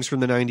 Bosa buildings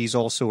from the 90s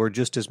also are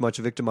just as much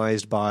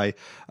victimized by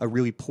a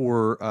really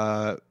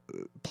poor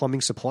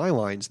plumbing supply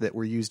lines that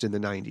were used in the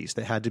 90s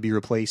that had to be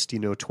replaced,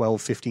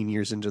 12, 15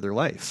 years into their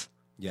life.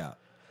 Yeah.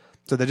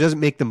 So that doesn't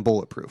make them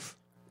bulletproof,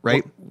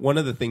 right? Well, one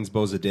of the things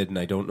Bosa did, and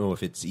I don't know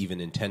if it's even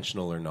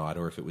intentional or not,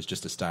 or if it was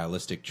just a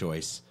stylistic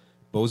choice,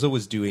 Bosa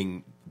was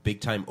doing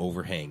big-time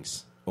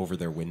overhangs over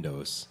their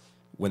windows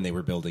when they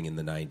were building in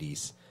the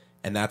 90s.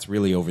 And that's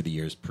really, over the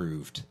years,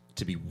 proved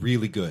to be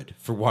really good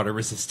for water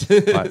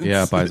resistance.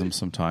 Buys them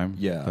some time.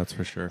 Yeah. That's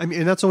for sure. I mean,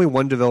 and that's only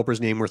one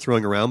developer's name we're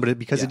throwing around, but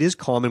it is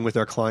common with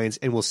our clients,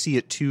 and we'll see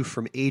it too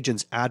from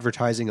agents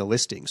advertising a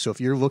listing. So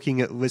if you're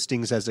looking at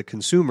listings as a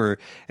consumer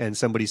and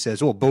somebody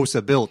says, oh,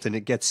 Bosa built, and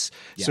it gets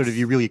sort of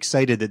you really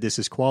excited that this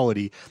is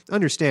quality,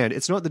 understand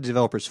it's not the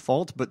developer's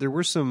fault, but there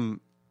were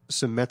some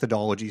some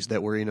methodologies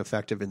that were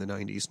ineffective in the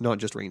 90s, not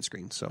just rain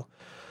screens. So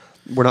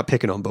we're not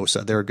picking on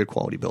Bosa. They're a good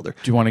quality builder.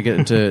 Do you want to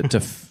get into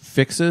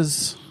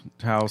fixes?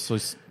 How so?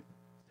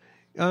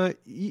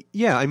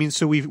 Yeah, I mean,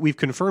 so we've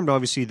confirmed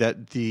obviously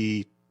that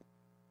the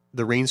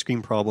rain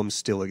screen problem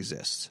still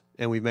exists,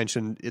 and we've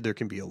mentioned there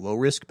can be a low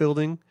risk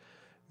building,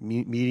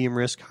 medium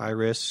risk, high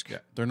risk. Yeah,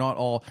 they're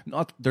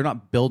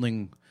not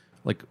building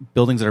like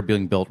buildings that are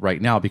being built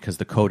right now because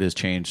the code has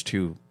changed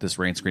to this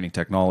rain screening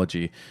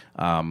technology.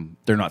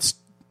 They're not,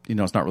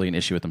 it's not really an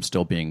issue with them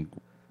still being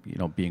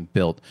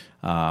built,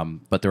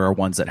 but there are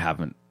ones that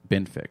haven't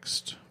been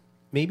fixed.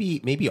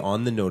 Maybe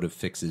on the note of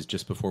fixes,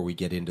 just before we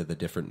get into the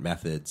different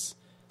methods,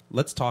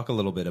 let's talk a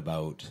little bit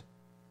about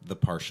the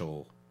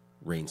partial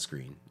rain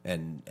screen.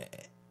 And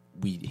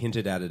we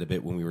hinted at it a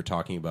bit when we were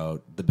talking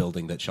about the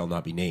building that shall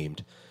not be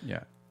named.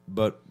 Yeah.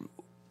 And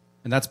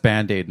that's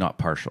Band-Aid, not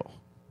partial.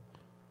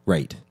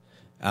 Right.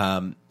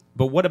 But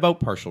what about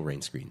partial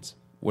rain screens?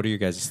 What are your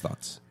guys'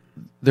 thoughts?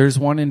 There's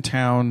one in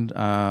town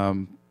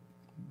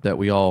that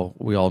we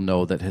all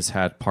know that has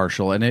had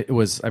partial, and it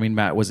was. I mean,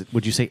 Matt,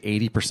 would you say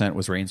 80%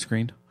 was rain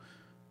screened,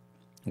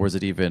 or is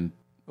it even?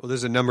 Well,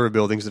 there's a number of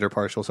buildings that are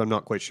partial, so I'm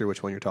not quite sure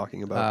which one you're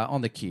talking about.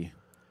 On the Key,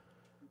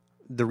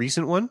 the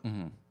recent one.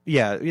 Mm-hmm.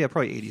 Yeah,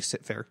 probably 80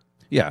 fair.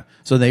 Yeah,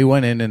 so they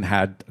went in and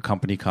had a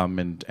company come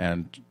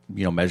and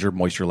measure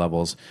moisture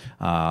levels,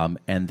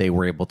 and they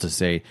were able to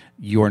say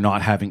you are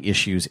not having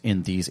issues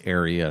in these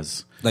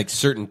areas, like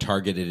certain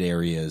targeted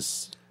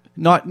areas.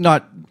 Not.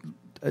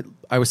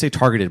 I would say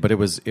targeted, but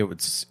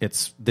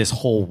it's this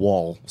whole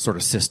wall sort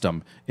of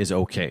system is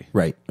okay.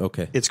 Right.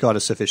 Okay. It's got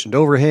a sufficient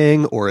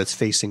overhang, or it's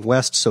facing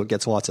west, so it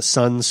gets lots of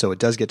sun, so it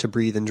does get to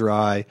breathe and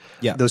dry.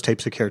 Yeah. Those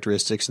types of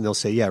characteristics, and they'll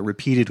say,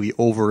 repeatedly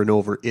over and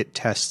over, it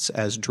tests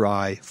as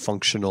dry,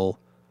 functional.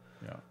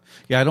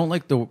 Yeah, I don't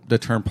like the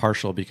term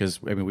partial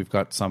because we've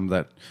got some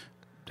that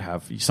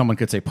have. Someone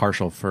could say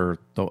partial for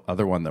the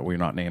other one that we're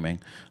not naming.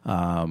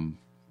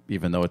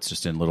 Even though it's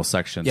just in little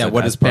sections. Yeah,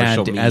 what does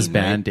partial mean? As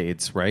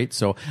Band-Aids, right?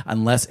 So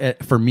unless,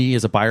 for me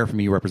as a buyer, for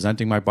me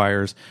representing my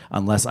buyers,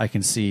 unless I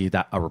can see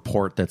that a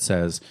report that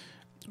says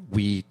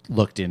we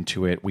looked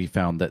into it, we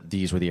found that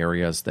these were the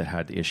areas that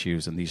had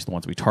issues and these are the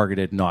ones we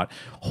targeted, not,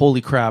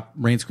 holy crap,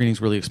 rain screening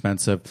is really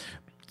expensive.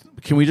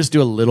 Can we just do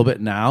a little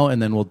bit now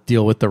and then we'll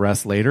deal with the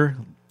rest later?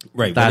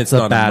 Right, that's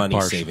when it's not a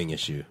money-saving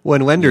issue.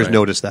 When lenders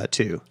notice that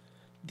too.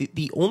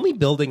 The only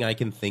building I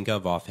can think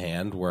of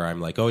offhand where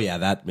I'm like, oh yeah,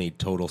 that made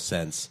total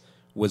sense,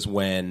 was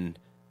when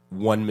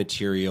one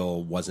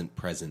material wasn't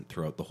present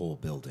throughout the whole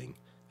building.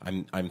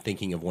 I'm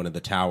thinking of one of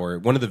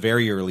the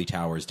very early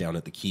towers down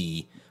at the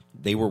Key.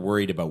 They were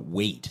worried about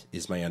weight,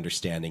 is my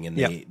understanding, and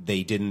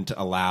they didn't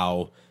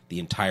allow the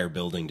entire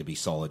building to be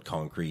solid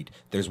concrete.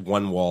 There's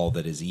one wall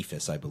that is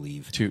EFIS, I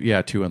believe.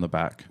 Two on the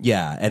back.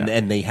 Yeah,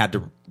 and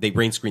they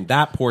rain screened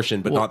that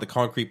portion, but not the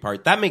concrete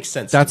part. That makes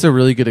sense. That's a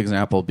really good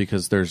example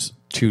because there's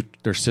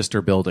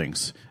sister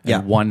buildings,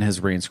 and one has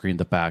rain screened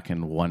the back,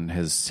 and one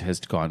has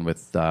gone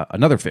with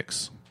another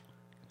fix.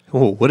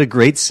 Oh, what a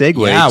great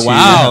segue! Yeah,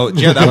 wow,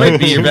 yeah, that might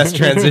be your best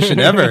transition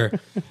ever.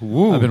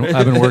 Woo. I've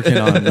been working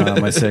on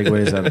my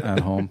segues at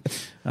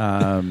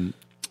home.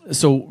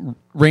 So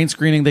rain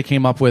screening they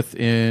came up with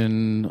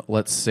in,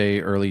 let's say,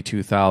 early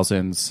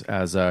 2000s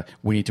as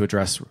we need to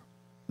address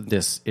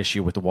this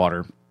issue with the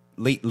water.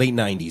 Late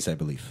 90s, I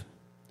believe.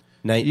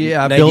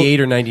 98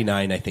 or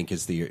 99, I think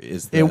is the.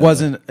 It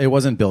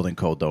wasn't building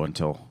code though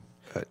until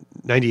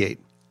 98.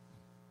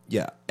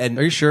 Yeah, and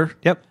are you sure?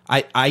 Yep.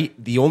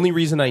 The only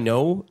reason I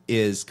know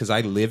is because I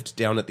lived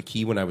down at the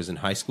Key when I was in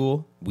high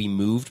school. We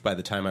moved by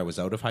the time I was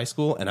out of high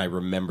school, and I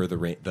remember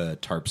the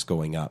tarps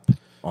going up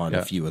on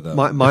a few of them.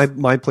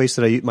 My place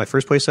my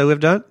first place I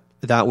lived at,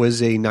 that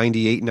was a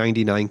 98,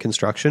 99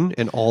 construction,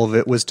 and all of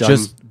it was done.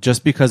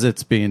 Just because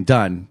it's being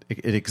done,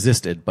 it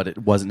existed, but it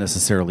wasn't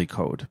necessarily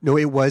code. No,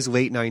 it was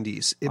late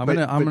 90s.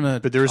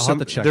 But there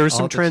was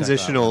some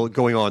transitional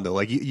going on though.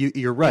 Like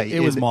you're right.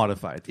 It was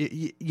modified.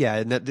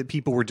 And that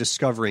people were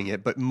discovering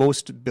it, but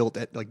most built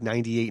at like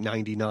 98,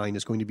 99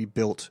 is going to be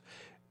built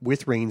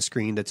with rain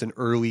screen. That's an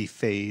early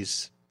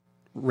phase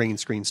rain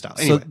screen style.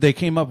 Anyway. So they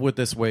came up with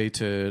this way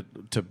to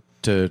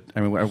I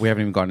mean, we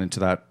haven't even gone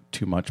into that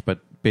too much, but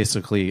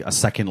basically a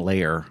second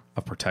layer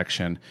of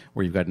protection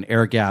where you've got an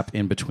air gap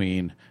in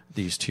between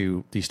these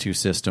two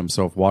systems.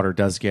 So if water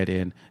does get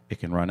in, it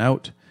can run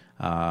out,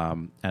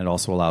 and it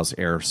also allows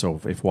air.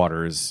 So if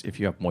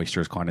you have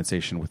moisture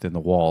condensation within the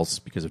walls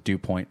because of dew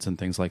points and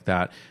things like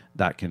that,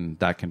 that can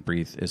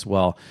breathe as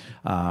well.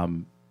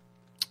 And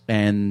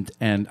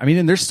I mean,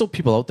 and there's still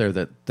people out there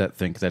that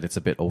think that it's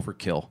a bit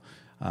overkill.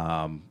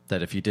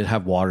 That if you did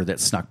have water that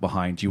snuck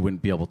behind, you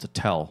wouldn't be able to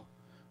tell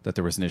that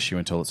there was an issue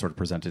until it sort of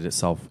presented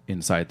itself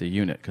inside the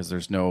unit because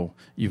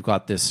you've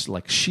got this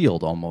like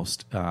shield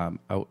almost out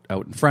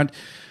in front.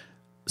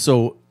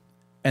 So,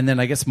 and then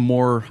I guess I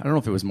don't know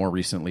if it was more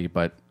recently,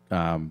 but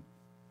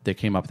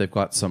they've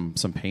got some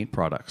paint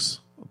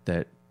products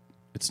that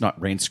it's not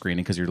rain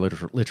screening because you're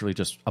literally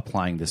just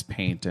applying this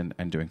paint and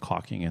doing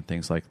caulking and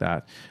things like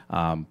that.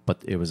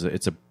 But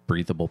it's a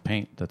breathable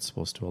paint that's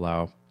supposed to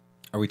allow.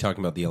 Are we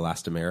talking about the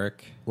elastomeric?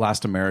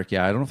 Elastomeric,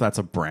 yeah. I don't know if that's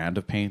a brand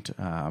of paint.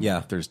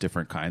 Yeah. There's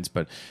different kinds,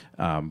 but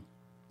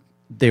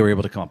they were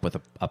able to come up with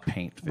a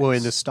paint fix. Well,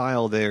 in the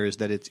style there is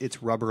that it's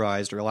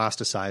rubberized or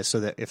elasticized so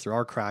that if there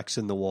are cracks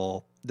in the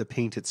wall, the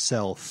paint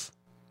itself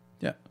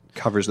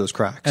covers those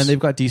cracks. And they've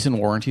got decent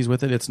warranties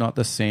with it. It's not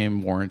the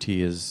same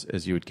warranty as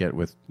you would get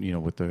with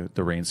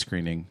the rain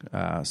screening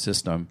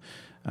system,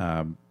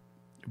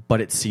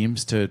 but it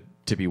seems to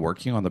be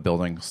working on the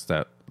buildings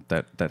that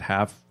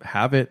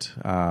have it.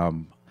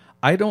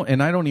 I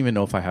don't even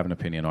know if I have an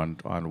opinion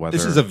on whether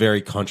this is a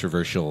very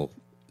controversial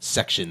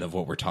section of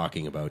what we're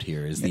talking about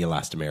here. Is the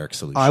elastomeric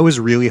solution? I was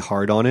really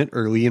hard on it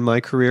early in my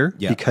career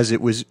because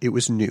it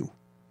was new.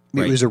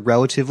 It was a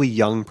relatively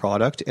young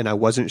product, and I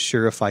wasn't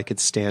sure if I could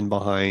stand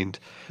behind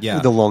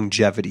the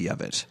longevity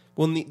of it.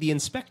 Well, the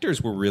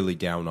inspectors were really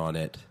down on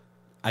it.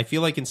 I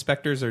feel like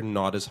inspectors are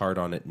not as hard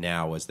on it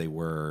now as they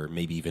were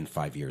maybe even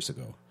 5 years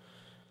ago.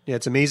 Yeah,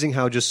 it's amazing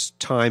how just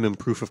time and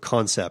proof of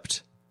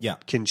concept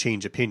can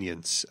change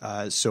opinions.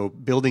 So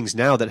buildings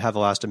now that have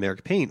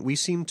elastomeric paint, we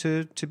seem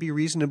to be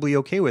reasonably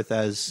okay with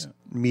as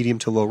medium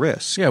to low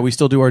risk. Yeah, we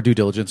still do our due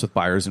diligence with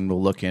buyers, and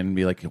we'll look in and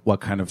be like,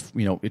 what kind of,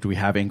 do we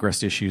have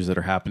ingress issues that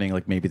are happening?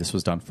 Like maybe this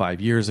was done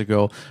 5 years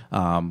ago,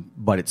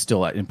 but it's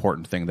still an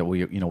important thing that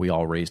we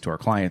all raise to our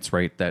clients,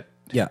 right? That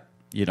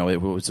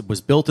it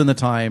was built in the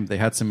time. They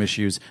had some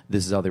issues.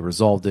 This is how they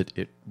resolved it.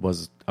 It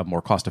was a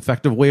more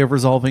cost-effective way of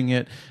resolving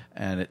it,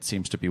 and it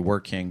seems to be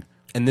working.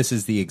 And this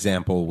is the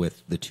example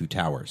with the two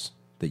towers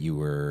that you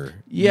were...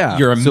 Yeah.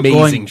 Your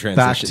amazing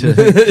transition.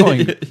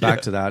 Going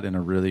back to that in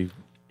a really,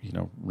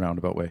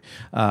 roundabout way.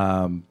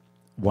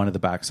 One of the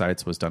back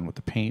sides was done with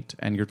the paint,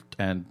 and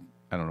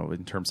I don't know,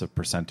 in terms of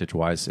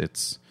percentage-wise,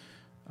 it's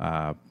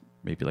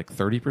maybe like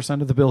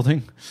 30% of the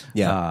building.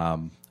 Yeah.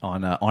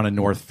 On a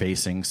north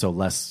facing, so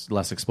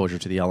less exposure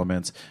to the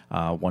elements.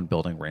 One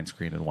building rain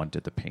screen and one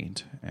did the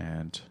paint.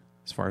 And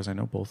as far as I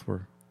know, both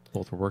were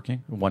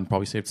working. One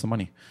probably saved some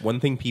money. One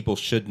thing people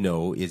should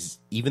know is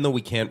even though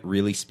we can't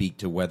really speak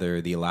to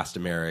whether the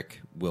elastomeric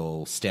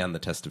will stand the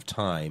test of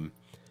time,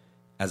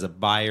 as a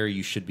buyer,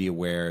 you should be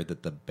aware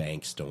that the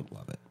banks don't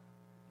love it.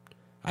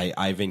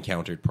 I've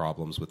encountered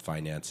problems with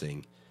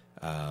financing,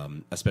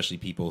 especially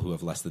people who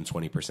have less than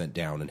 20%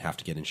 down and have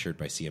to get insured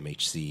by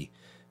CMHC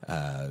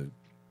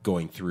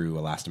going through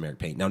elastomeric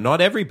paint. Now,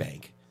 not every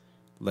bank.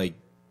 Like,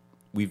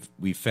 we've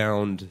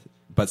found...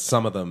 But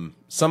some of them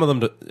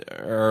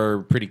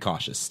are pretty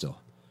cautious still.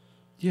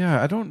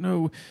 Yeah, I don't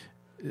know,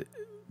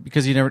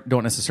 because you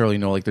don't necessarily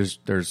know. Like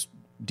there's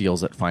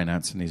deals that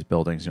finance in these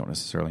buildings. You don't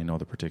necessarily know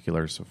the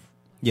particulars of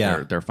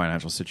their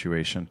financial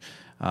situation,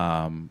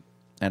 and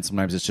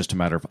sometimes it's just a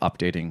matter of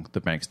updating. The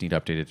banks need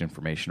updated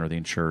information, or the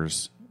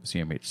insurers,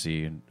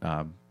 CMHC,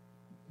 and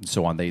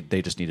so on.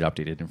 They just needed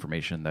updated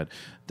information that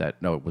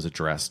it was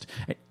addressed.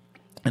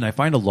 And I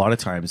find a lot of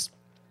times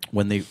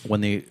when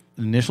the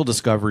initial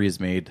discovery is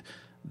made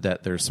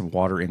that there's some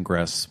water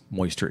ingress,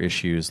 moisture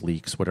issues,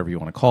 leaks, whatever you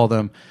want to call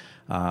them,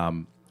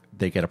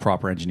 they get a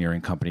proper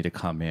engineering company to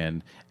come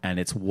in, and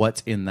it's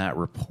what's in that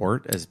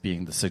report as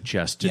being the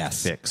suggested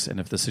fix. And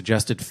if the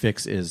suggested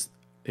fix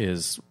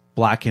is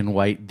black and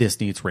white, this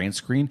needs rain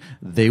screen,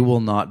 they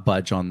will not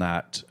budge on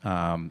that.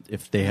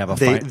 If they have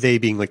they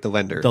being like the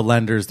lender, the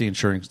lenders, the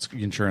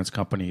insurance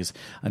companies,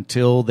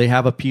 until they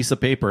have a piece of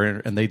paper,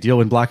 and they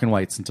deal in black and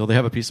whites, until they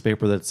have a piece of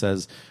paper that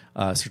says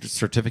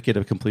certificate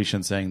of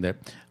completion saying that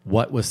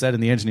what was said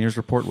in the engineer's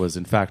report was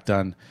in fact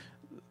done,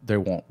 they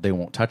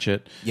won't touch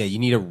it. Yeah, you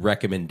need a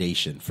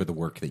recommendation for the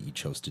work that you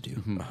chose to do.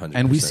 100%.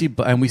 And we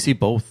see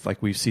both.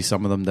 Like we see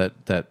some of them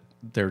that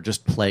they're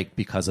just plagued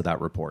because of that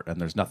report,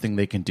 and there's nothing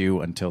they can do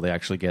until they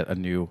actually get a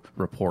new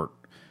report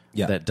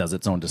that does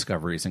its own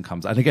discoveries and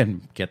comes. And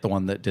again, get the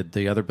one that did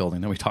the other building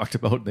that we talked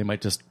about. They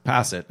might just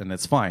pass it and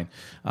it's fine,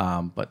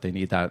 but they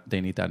need that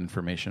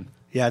information.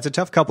 Yeah, it's a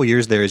tough couple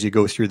years there as you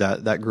go through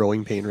that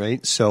growing pain,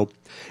 right? So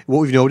what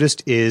we've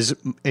noticed is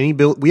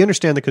we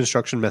understand the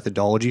construction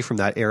methodology from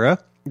that era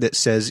that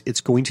says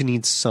it's going to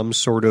need some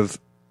sort of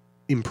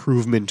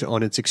improvement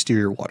on its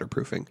exterior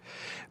waterproofing.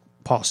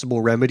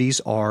 Possible remedies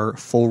are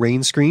full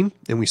rain screen,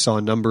 and we saw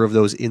a number of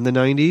those in the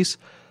 90s.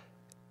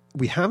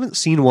 We haven't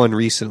seen one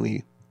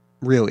recently,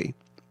 really.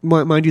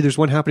 Mind you, there's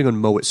one happening on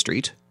Mowat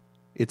Street.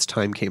 Its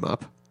time came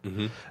up.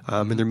 Mm-hmm.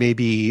 And there may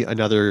be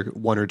another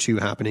one or two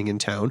happening in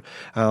town.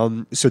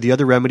 So the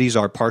other remedies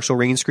are partial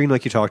rain screen,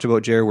 like you talked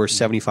about, Jer, where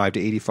 75 to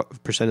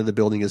 80% of the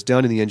building is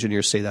done, and the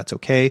engineers say that's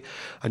okay.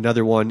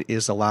 Another one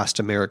is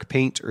elastomeric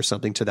paint or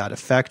something to that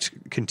effect,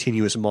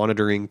 continuous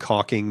monitoring,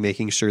 caulking,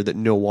 making sure that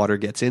no water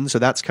gets in. So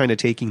that's kind of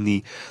taking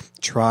the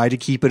try to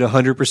keep it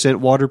 100%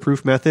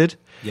 waterproof method.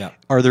 Yeah.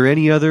 Are there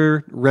any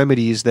other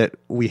remedies that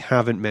we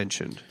haven't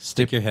mentioned?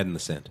 Stick your head in the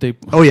sand.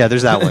 Oh, yeah,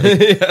 there's that one.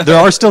 There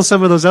are still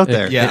some of those out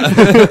there. Yeah.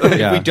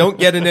 If we don't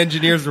get an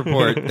engineer's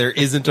report, there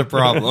isn't a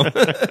problem.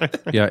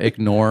 Yeah,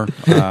 ignore.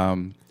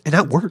 And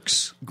that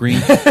works. Green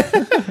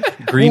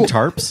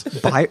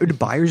tarps.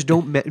 Buyers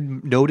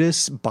don't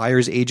notice.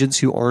 Buyers agents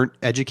who aren't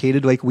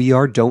educated like we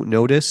are don't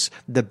notice.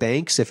 The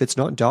banks, if it's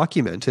not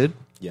documented,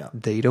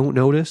 they don't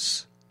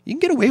notice. you can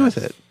get away with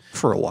it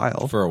for a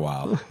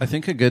while. I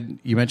think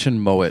you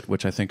mentioned Moet,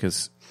 which I think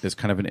is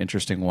kind of an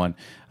interesting one.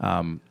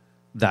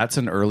 That's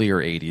an earlier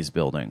 80s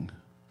building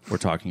we're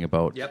talking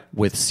about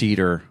with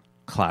cedar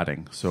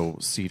cladding. So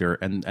cedar,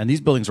 and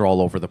these buildings are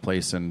all over the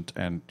place,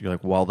 and you're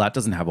like, well, that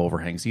doesn't have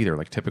overhangs either.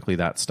 Like typically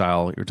that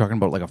style, you're talking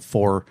about like a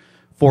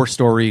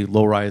four-story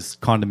low-rise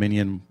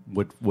condominium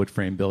wood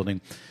frame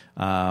building.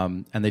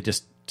 And they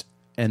just,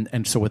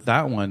 and so with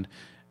that one,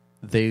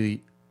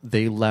 they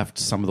left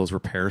some of those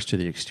repairs to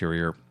the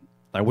exterior.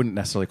 I wouldn't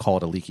necessarily call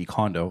it a leaky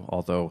condo,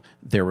 although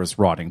there was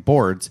rotting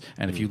boards,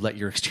 and if you let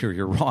your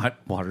exterior rot,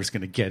 water's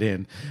going to get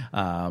in.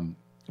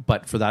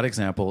 But for that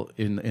example,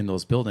 in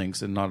those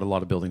buildings, and not a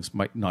lot of buildings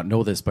might not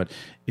know this, but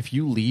if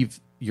you leave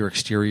your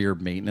exterior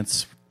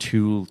maintenance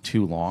too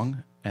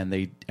long, and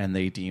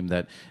they deem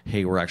that,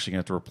 hey, we're actually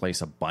going to have to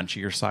replace a bunch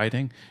of your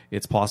siding,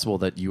 it's possible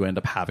that you end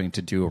up having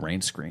to do a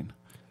rain screen.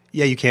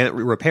 Yeah, you can't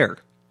repair.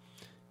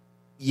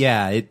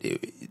 Yeah,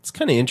 it's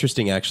kind of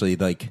interesting, actually.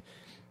 Like,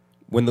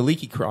 when the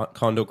leaky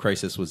condo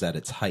crisis was at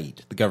its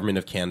height, the government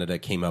of Canada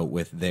came out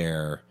with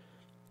their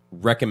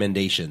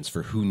recommendations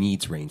for who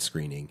needs rain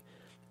screening.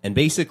 And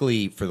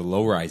basically, for the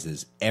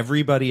low-rises,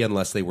 everybody,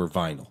 unless they were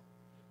vinyl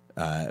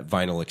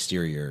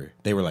exterior,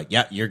 they were like,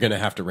 yeah, you're going to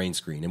have to rain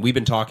screen. And we've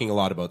been talking a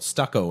lot about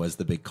stucco as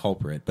the big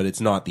culprit, but it's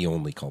not the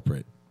only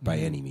culprit by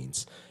any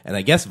means. And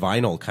I guess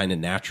vinyl kind of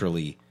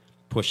naturally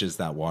pushes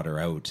that water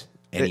out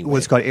anyway. Well,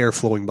 it's got air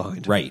flowing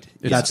behind. Right.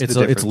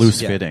 It's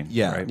loose fitting.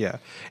 Yeah. Right? Yeah.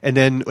 And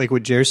then, like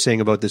what Jared's saying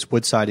about this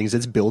wood siding is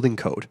it's building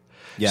code.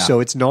 Yeah. So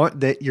it's not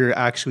that you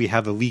actually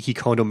have a leaky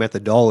condo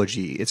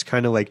methodology. It's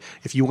kind of like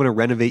if you want to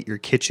renovate your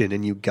kitchen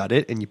and you gut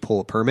it and you pull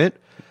a permit.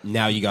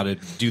 Now you got to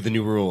do the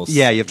new rules.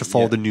 Yeah, you have to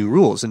follow the new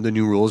rules, and the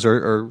new rules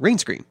are rain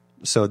screen.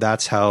 So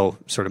that's how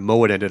sort of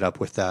Moet ended up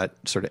with that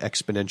sort of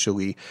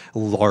exponentially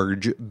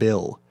large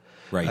bill.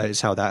 Right.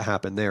 Is how that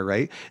happened there,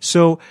 right?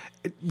 So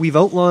we've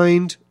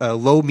outlined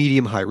low,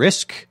 medium, high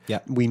risk.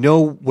 Yeah. We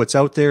know what's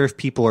out there. If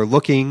people are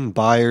looking,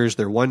 buyers,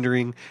 they're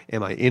wondering,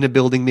 am I in a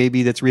building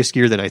maybe that's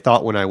riskier than I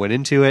thought when I went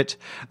into it?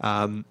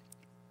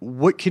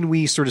 What can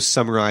we sort of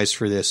summarize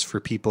for this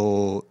for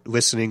people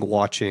listening,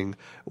 watching?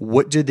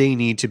 What do they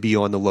need to be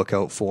on the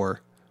lookout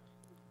for?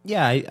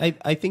 Yeah,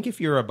 I think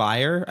if you're a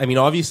buyer, I mean,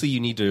 obviously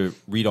you need to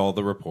read all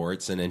the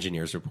reports and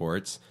engineers'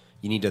 reports.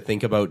 You need to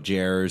think about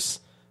Jer's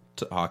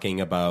talking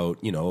about,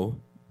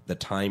 the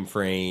time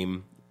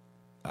frame,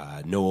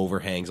 no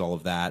overhangs, all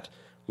of that.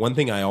 One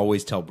thing I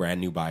always tell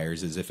brand new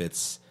buyers is if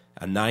it's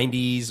a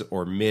 90s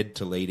or mid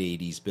to late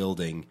 80s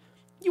building,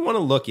 you want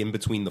to look in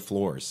between the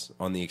floors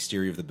on the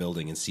exterior of the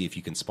building and see if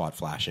you can spot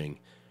flashing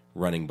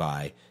running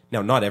by.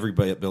 Now, not every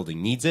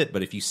building needs it,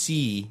 but if you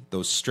see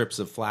those strips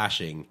of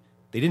flashing,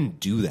 they didn't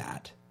do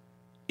that.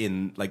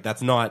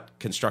 That's not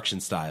construction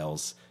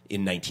styles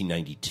in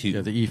 1992.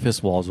 Yeah, the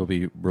EFIS walls will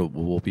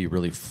be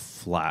really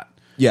flat.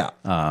 Yeah.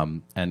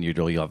 And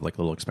you'll have like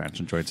little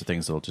expansion joints and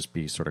things that'll just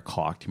be sort of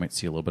caulked. You might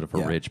see a little bit of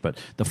a ridge, but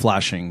the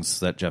flashings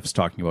that Jeff's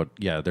talking about,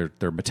 yeah,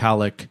 they're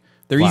metallic.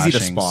 They're easy to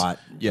spot.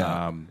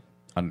 Yeah.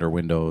 Under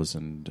windows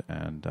and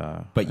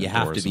but you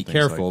have to be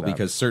careful like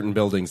because certain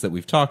buildings that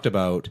we've talked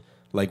about,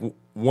 like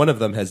one of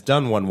them has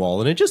done one wall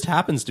and it just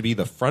happens to be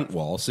the front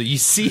wall, so you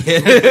see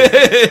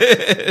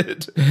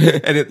it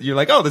and you're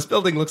like, oh, this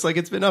building looks like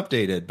it's been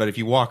updated. But if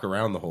you walk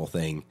around the whole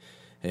thing,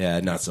 yeah,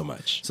 not so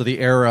much. So the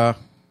era,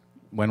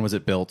 when was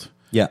it built?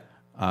 Yeah.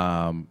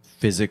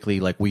 Physically,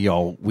 like we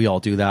all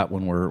do that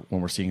when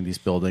we're seeing these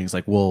buildings.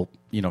 Like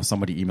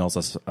somebody emails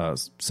us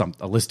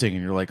a listing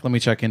and you're like, let me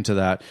check into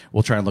that.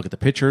 We'll try and look at the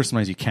pictures.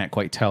 Sometimes you can't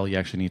quite tell. You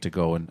actually need to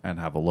go and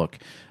have a look.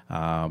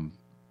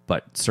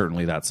 But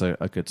certainly that's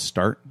a good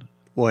start.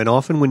 Well, and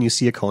often when you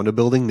see a condo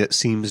building that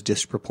seems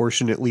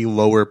disproportionately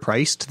lower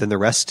priced than the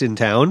rest in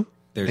town,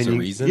 there's a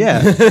reason. Yeah,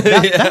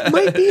 that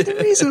might be the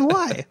reason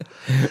why.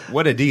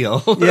 What a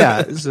deal.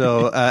 Yeah.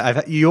 So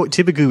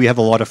typically we have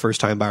a lot of first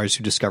time buyers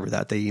who discover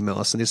that. They email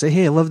us and they say,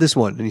 hey, I love this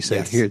one. And you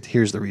say,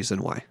 here's the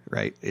reason why,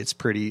 right?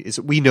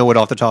 We know it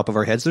off the top of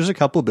our heads. There's a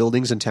couple of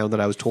buildings in town that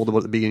I was told about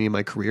at the beginning of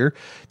my career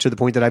to the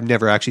point that I've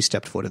never actually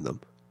stepped foot in them.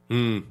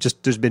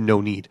 Just there's been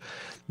no need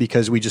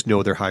because we just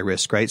know they're high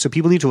risk, right? So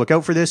people need to look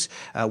out for this.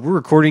 We're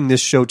recording this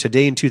show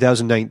today in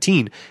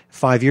 2019.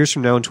 5 years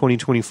from now in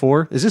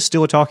 2024, is this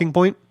still a talking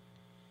point?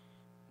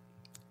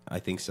 I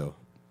think so.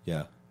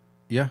 Yeah.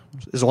 Yeah.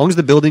 As long as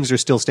the buildings are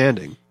still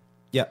standing.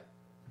 Yeah.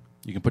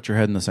 You can put your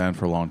head in the sand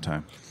for a long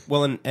time.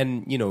 Well,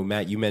 and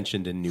Matt, you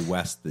mentioned in New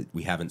West that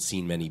we haven't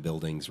seen many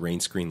buildings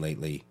rain screen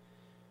lately.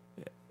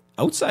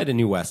 Outside of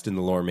New West in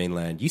the Lower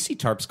Mainland, you see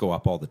tarps go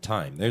up all the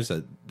time. This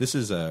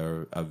is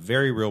a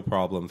very real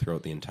problem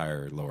throughout the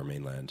entire Lower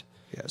Mainland.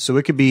 Yeah. So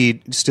it could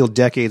be still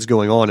decades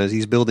going on as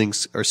these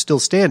buildings are still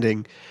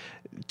standing.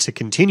 To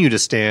continue to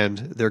stand,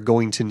 they're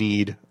going to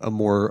need a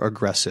more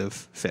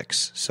aggressive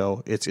fix.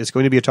 So it's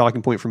going to be a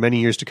talking point for many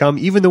years to come,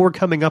 even though we're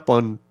coming up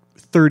on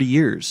 30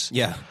 years.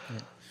 Yeah.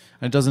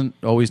 And it doesn't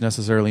always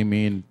necessarily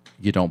mean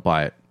you don't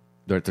buy it.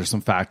 There's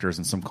some factors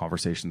and some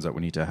conversations that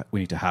we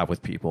need to have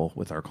with people,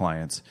 with our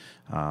clients,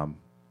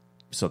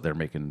 so they're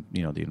making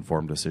the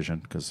informed decision,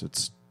 because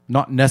it's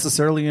not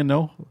necessarily a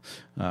no.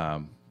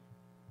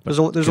 There's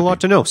a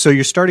lot to know. So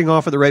you're starting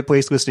off at the right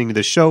place listening to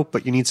this show,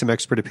 but you need some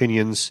expert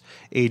opinions,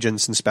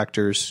 agents,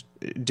 inspectors,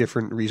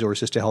 different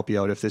resources to help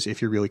you out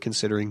if you're really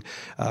considering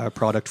a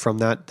product from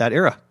that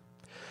era.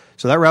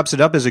 So that wraps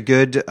it up as a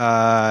good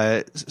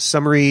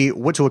summary.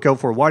 What to look out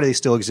for? Why do they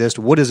still exist?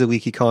 What is a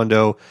leaky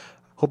condo?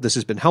 Hope this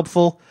has been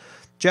helpful.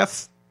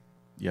 Jeff?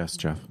 Yes,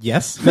 Jeff.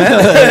 Yes?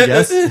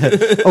 Yes?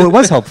 Oh, it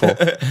was helpful.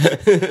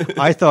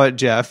 I thought,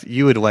 Jeff,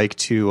 you would like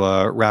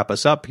to wrap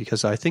us up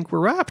because I think we're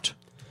wrapped.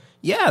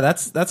 Yeah,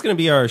 that's going to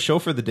be our show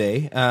for the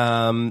day.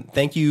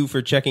 Thank you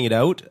for checking it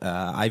out.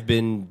 I've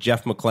been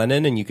Geoff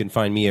McLennan, and you can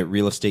find me at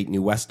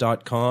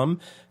realestatennewwest.com.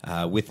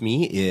 With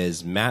me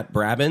is Matt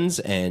Brabbins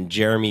and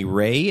Jeremy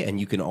Ray, and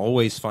you can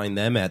always find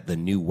them at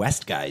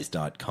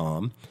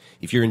thenewwestguys.com.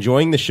 If you're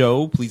enjoying the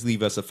show, please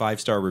leave us a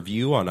 5-star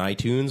review on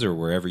iTunes or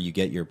wherever you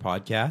get your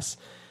podcasts.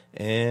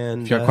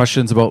 And if you got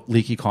questions about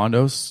leaky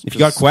condos, if you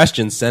got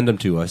questions, send them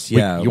to us.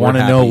 Yeah, you want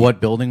to know what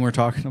building we're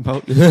talking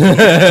about?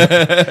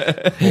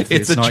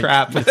 It's a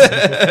trap.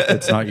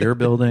 It's not your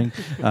building.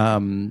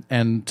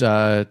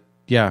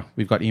 Yeah,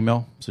 we've got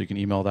email, so you can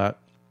email that.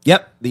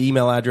 Yep, the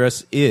email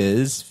address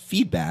is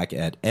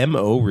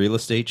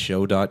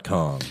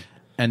feedback@morealestateshow.com.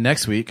 And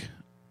next week,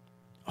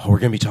 we're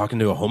going to be talking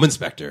to a home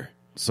inspector.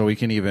 So we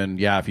can even,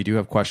 if you do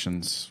have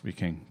questions, we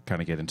can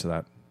kind of get into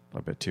that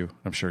a bit too.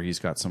 I'm sure he's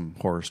got some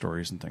horror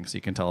stories and things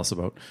he can tell us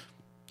about.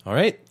 All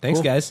right.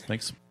 Thanks, guys.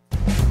 Thanks.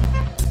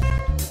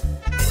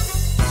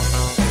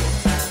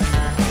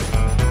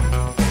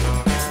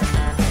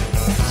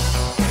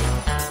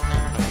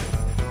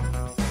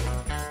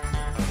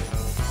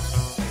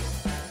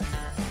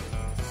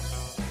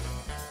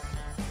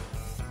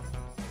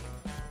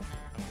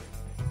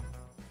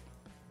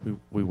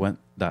 We went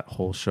that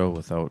whole show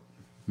without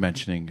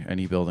mentioning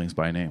any buildings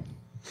by name.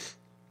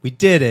 We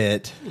did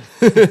it.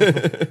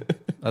 It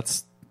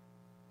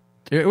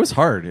was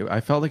hard.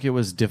 I felt like it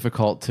was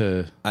difficult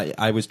to.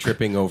 I was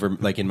tripping over,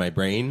 like, in my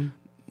brain.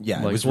 Yeah,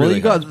 like, it was really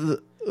hard.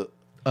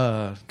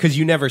 Because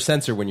you never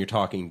censor when you're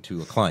talking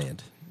to a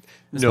client.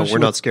 No, we're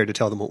not scared to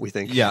tell them what we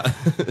think. Yeah.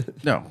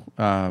 No.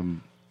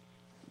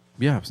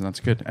 Yeah, so that's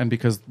good. And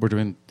because we're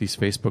doing these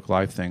Facebook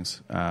Live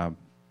things,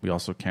 we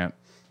also can't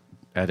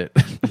edit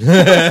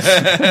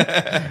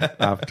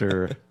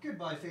after.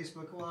 Goodbye,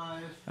 Facebook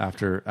Live.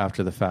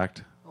 After the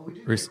fact. Oh, we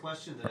did get a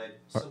question that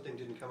something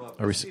didn't come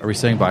up. Are we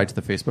saying bye to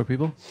the Facebook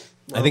people?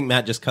 I think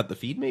Matt just cut the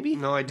feed, maybe?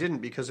 No, I didn't,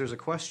 because there's a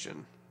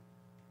question.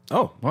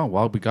 Oh.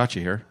 Well, we got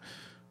you here.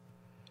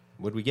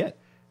 What'd we get?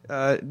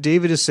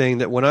 David is saying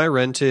that when I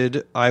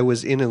rented, I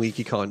was in a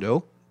leaky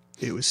condo.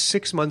 It was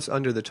 6 months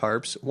under the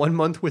tarps, 1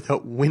 month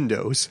without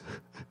windows.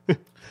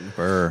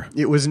 Burr.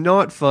 It was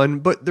not fun,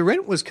 but the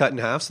rent was cut in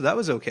half, so that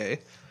was okay.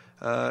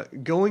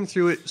 Going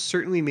through it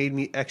certainly made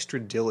me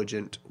extra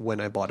diligent when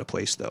I bought a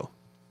place, though.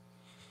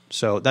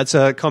 So that's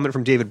a comment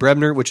from David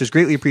Brebner, which is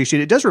greatly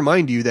appreciated. It does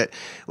remind you that,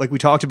 like we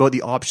talked about,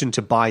 the option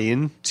to buy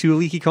into a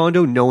leaky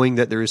condo, knowing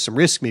that there is some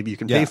risk. Maybe you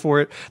can pay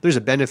for it. There's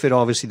a benefit.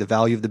 Obviously, the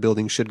value of the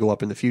building should go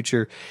up in the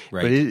future.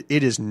 Right. But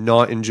it is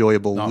not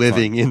enjoyable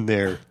living in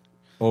there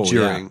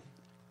during.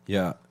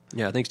 Yeah.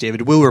 Yeah, thanks,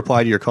 David. We'll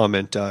reply to your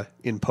comment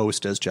in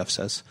post, as Jeff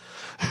says.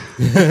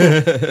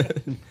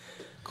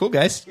 Cool,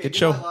 guys. Good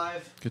show.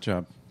 Good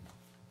job.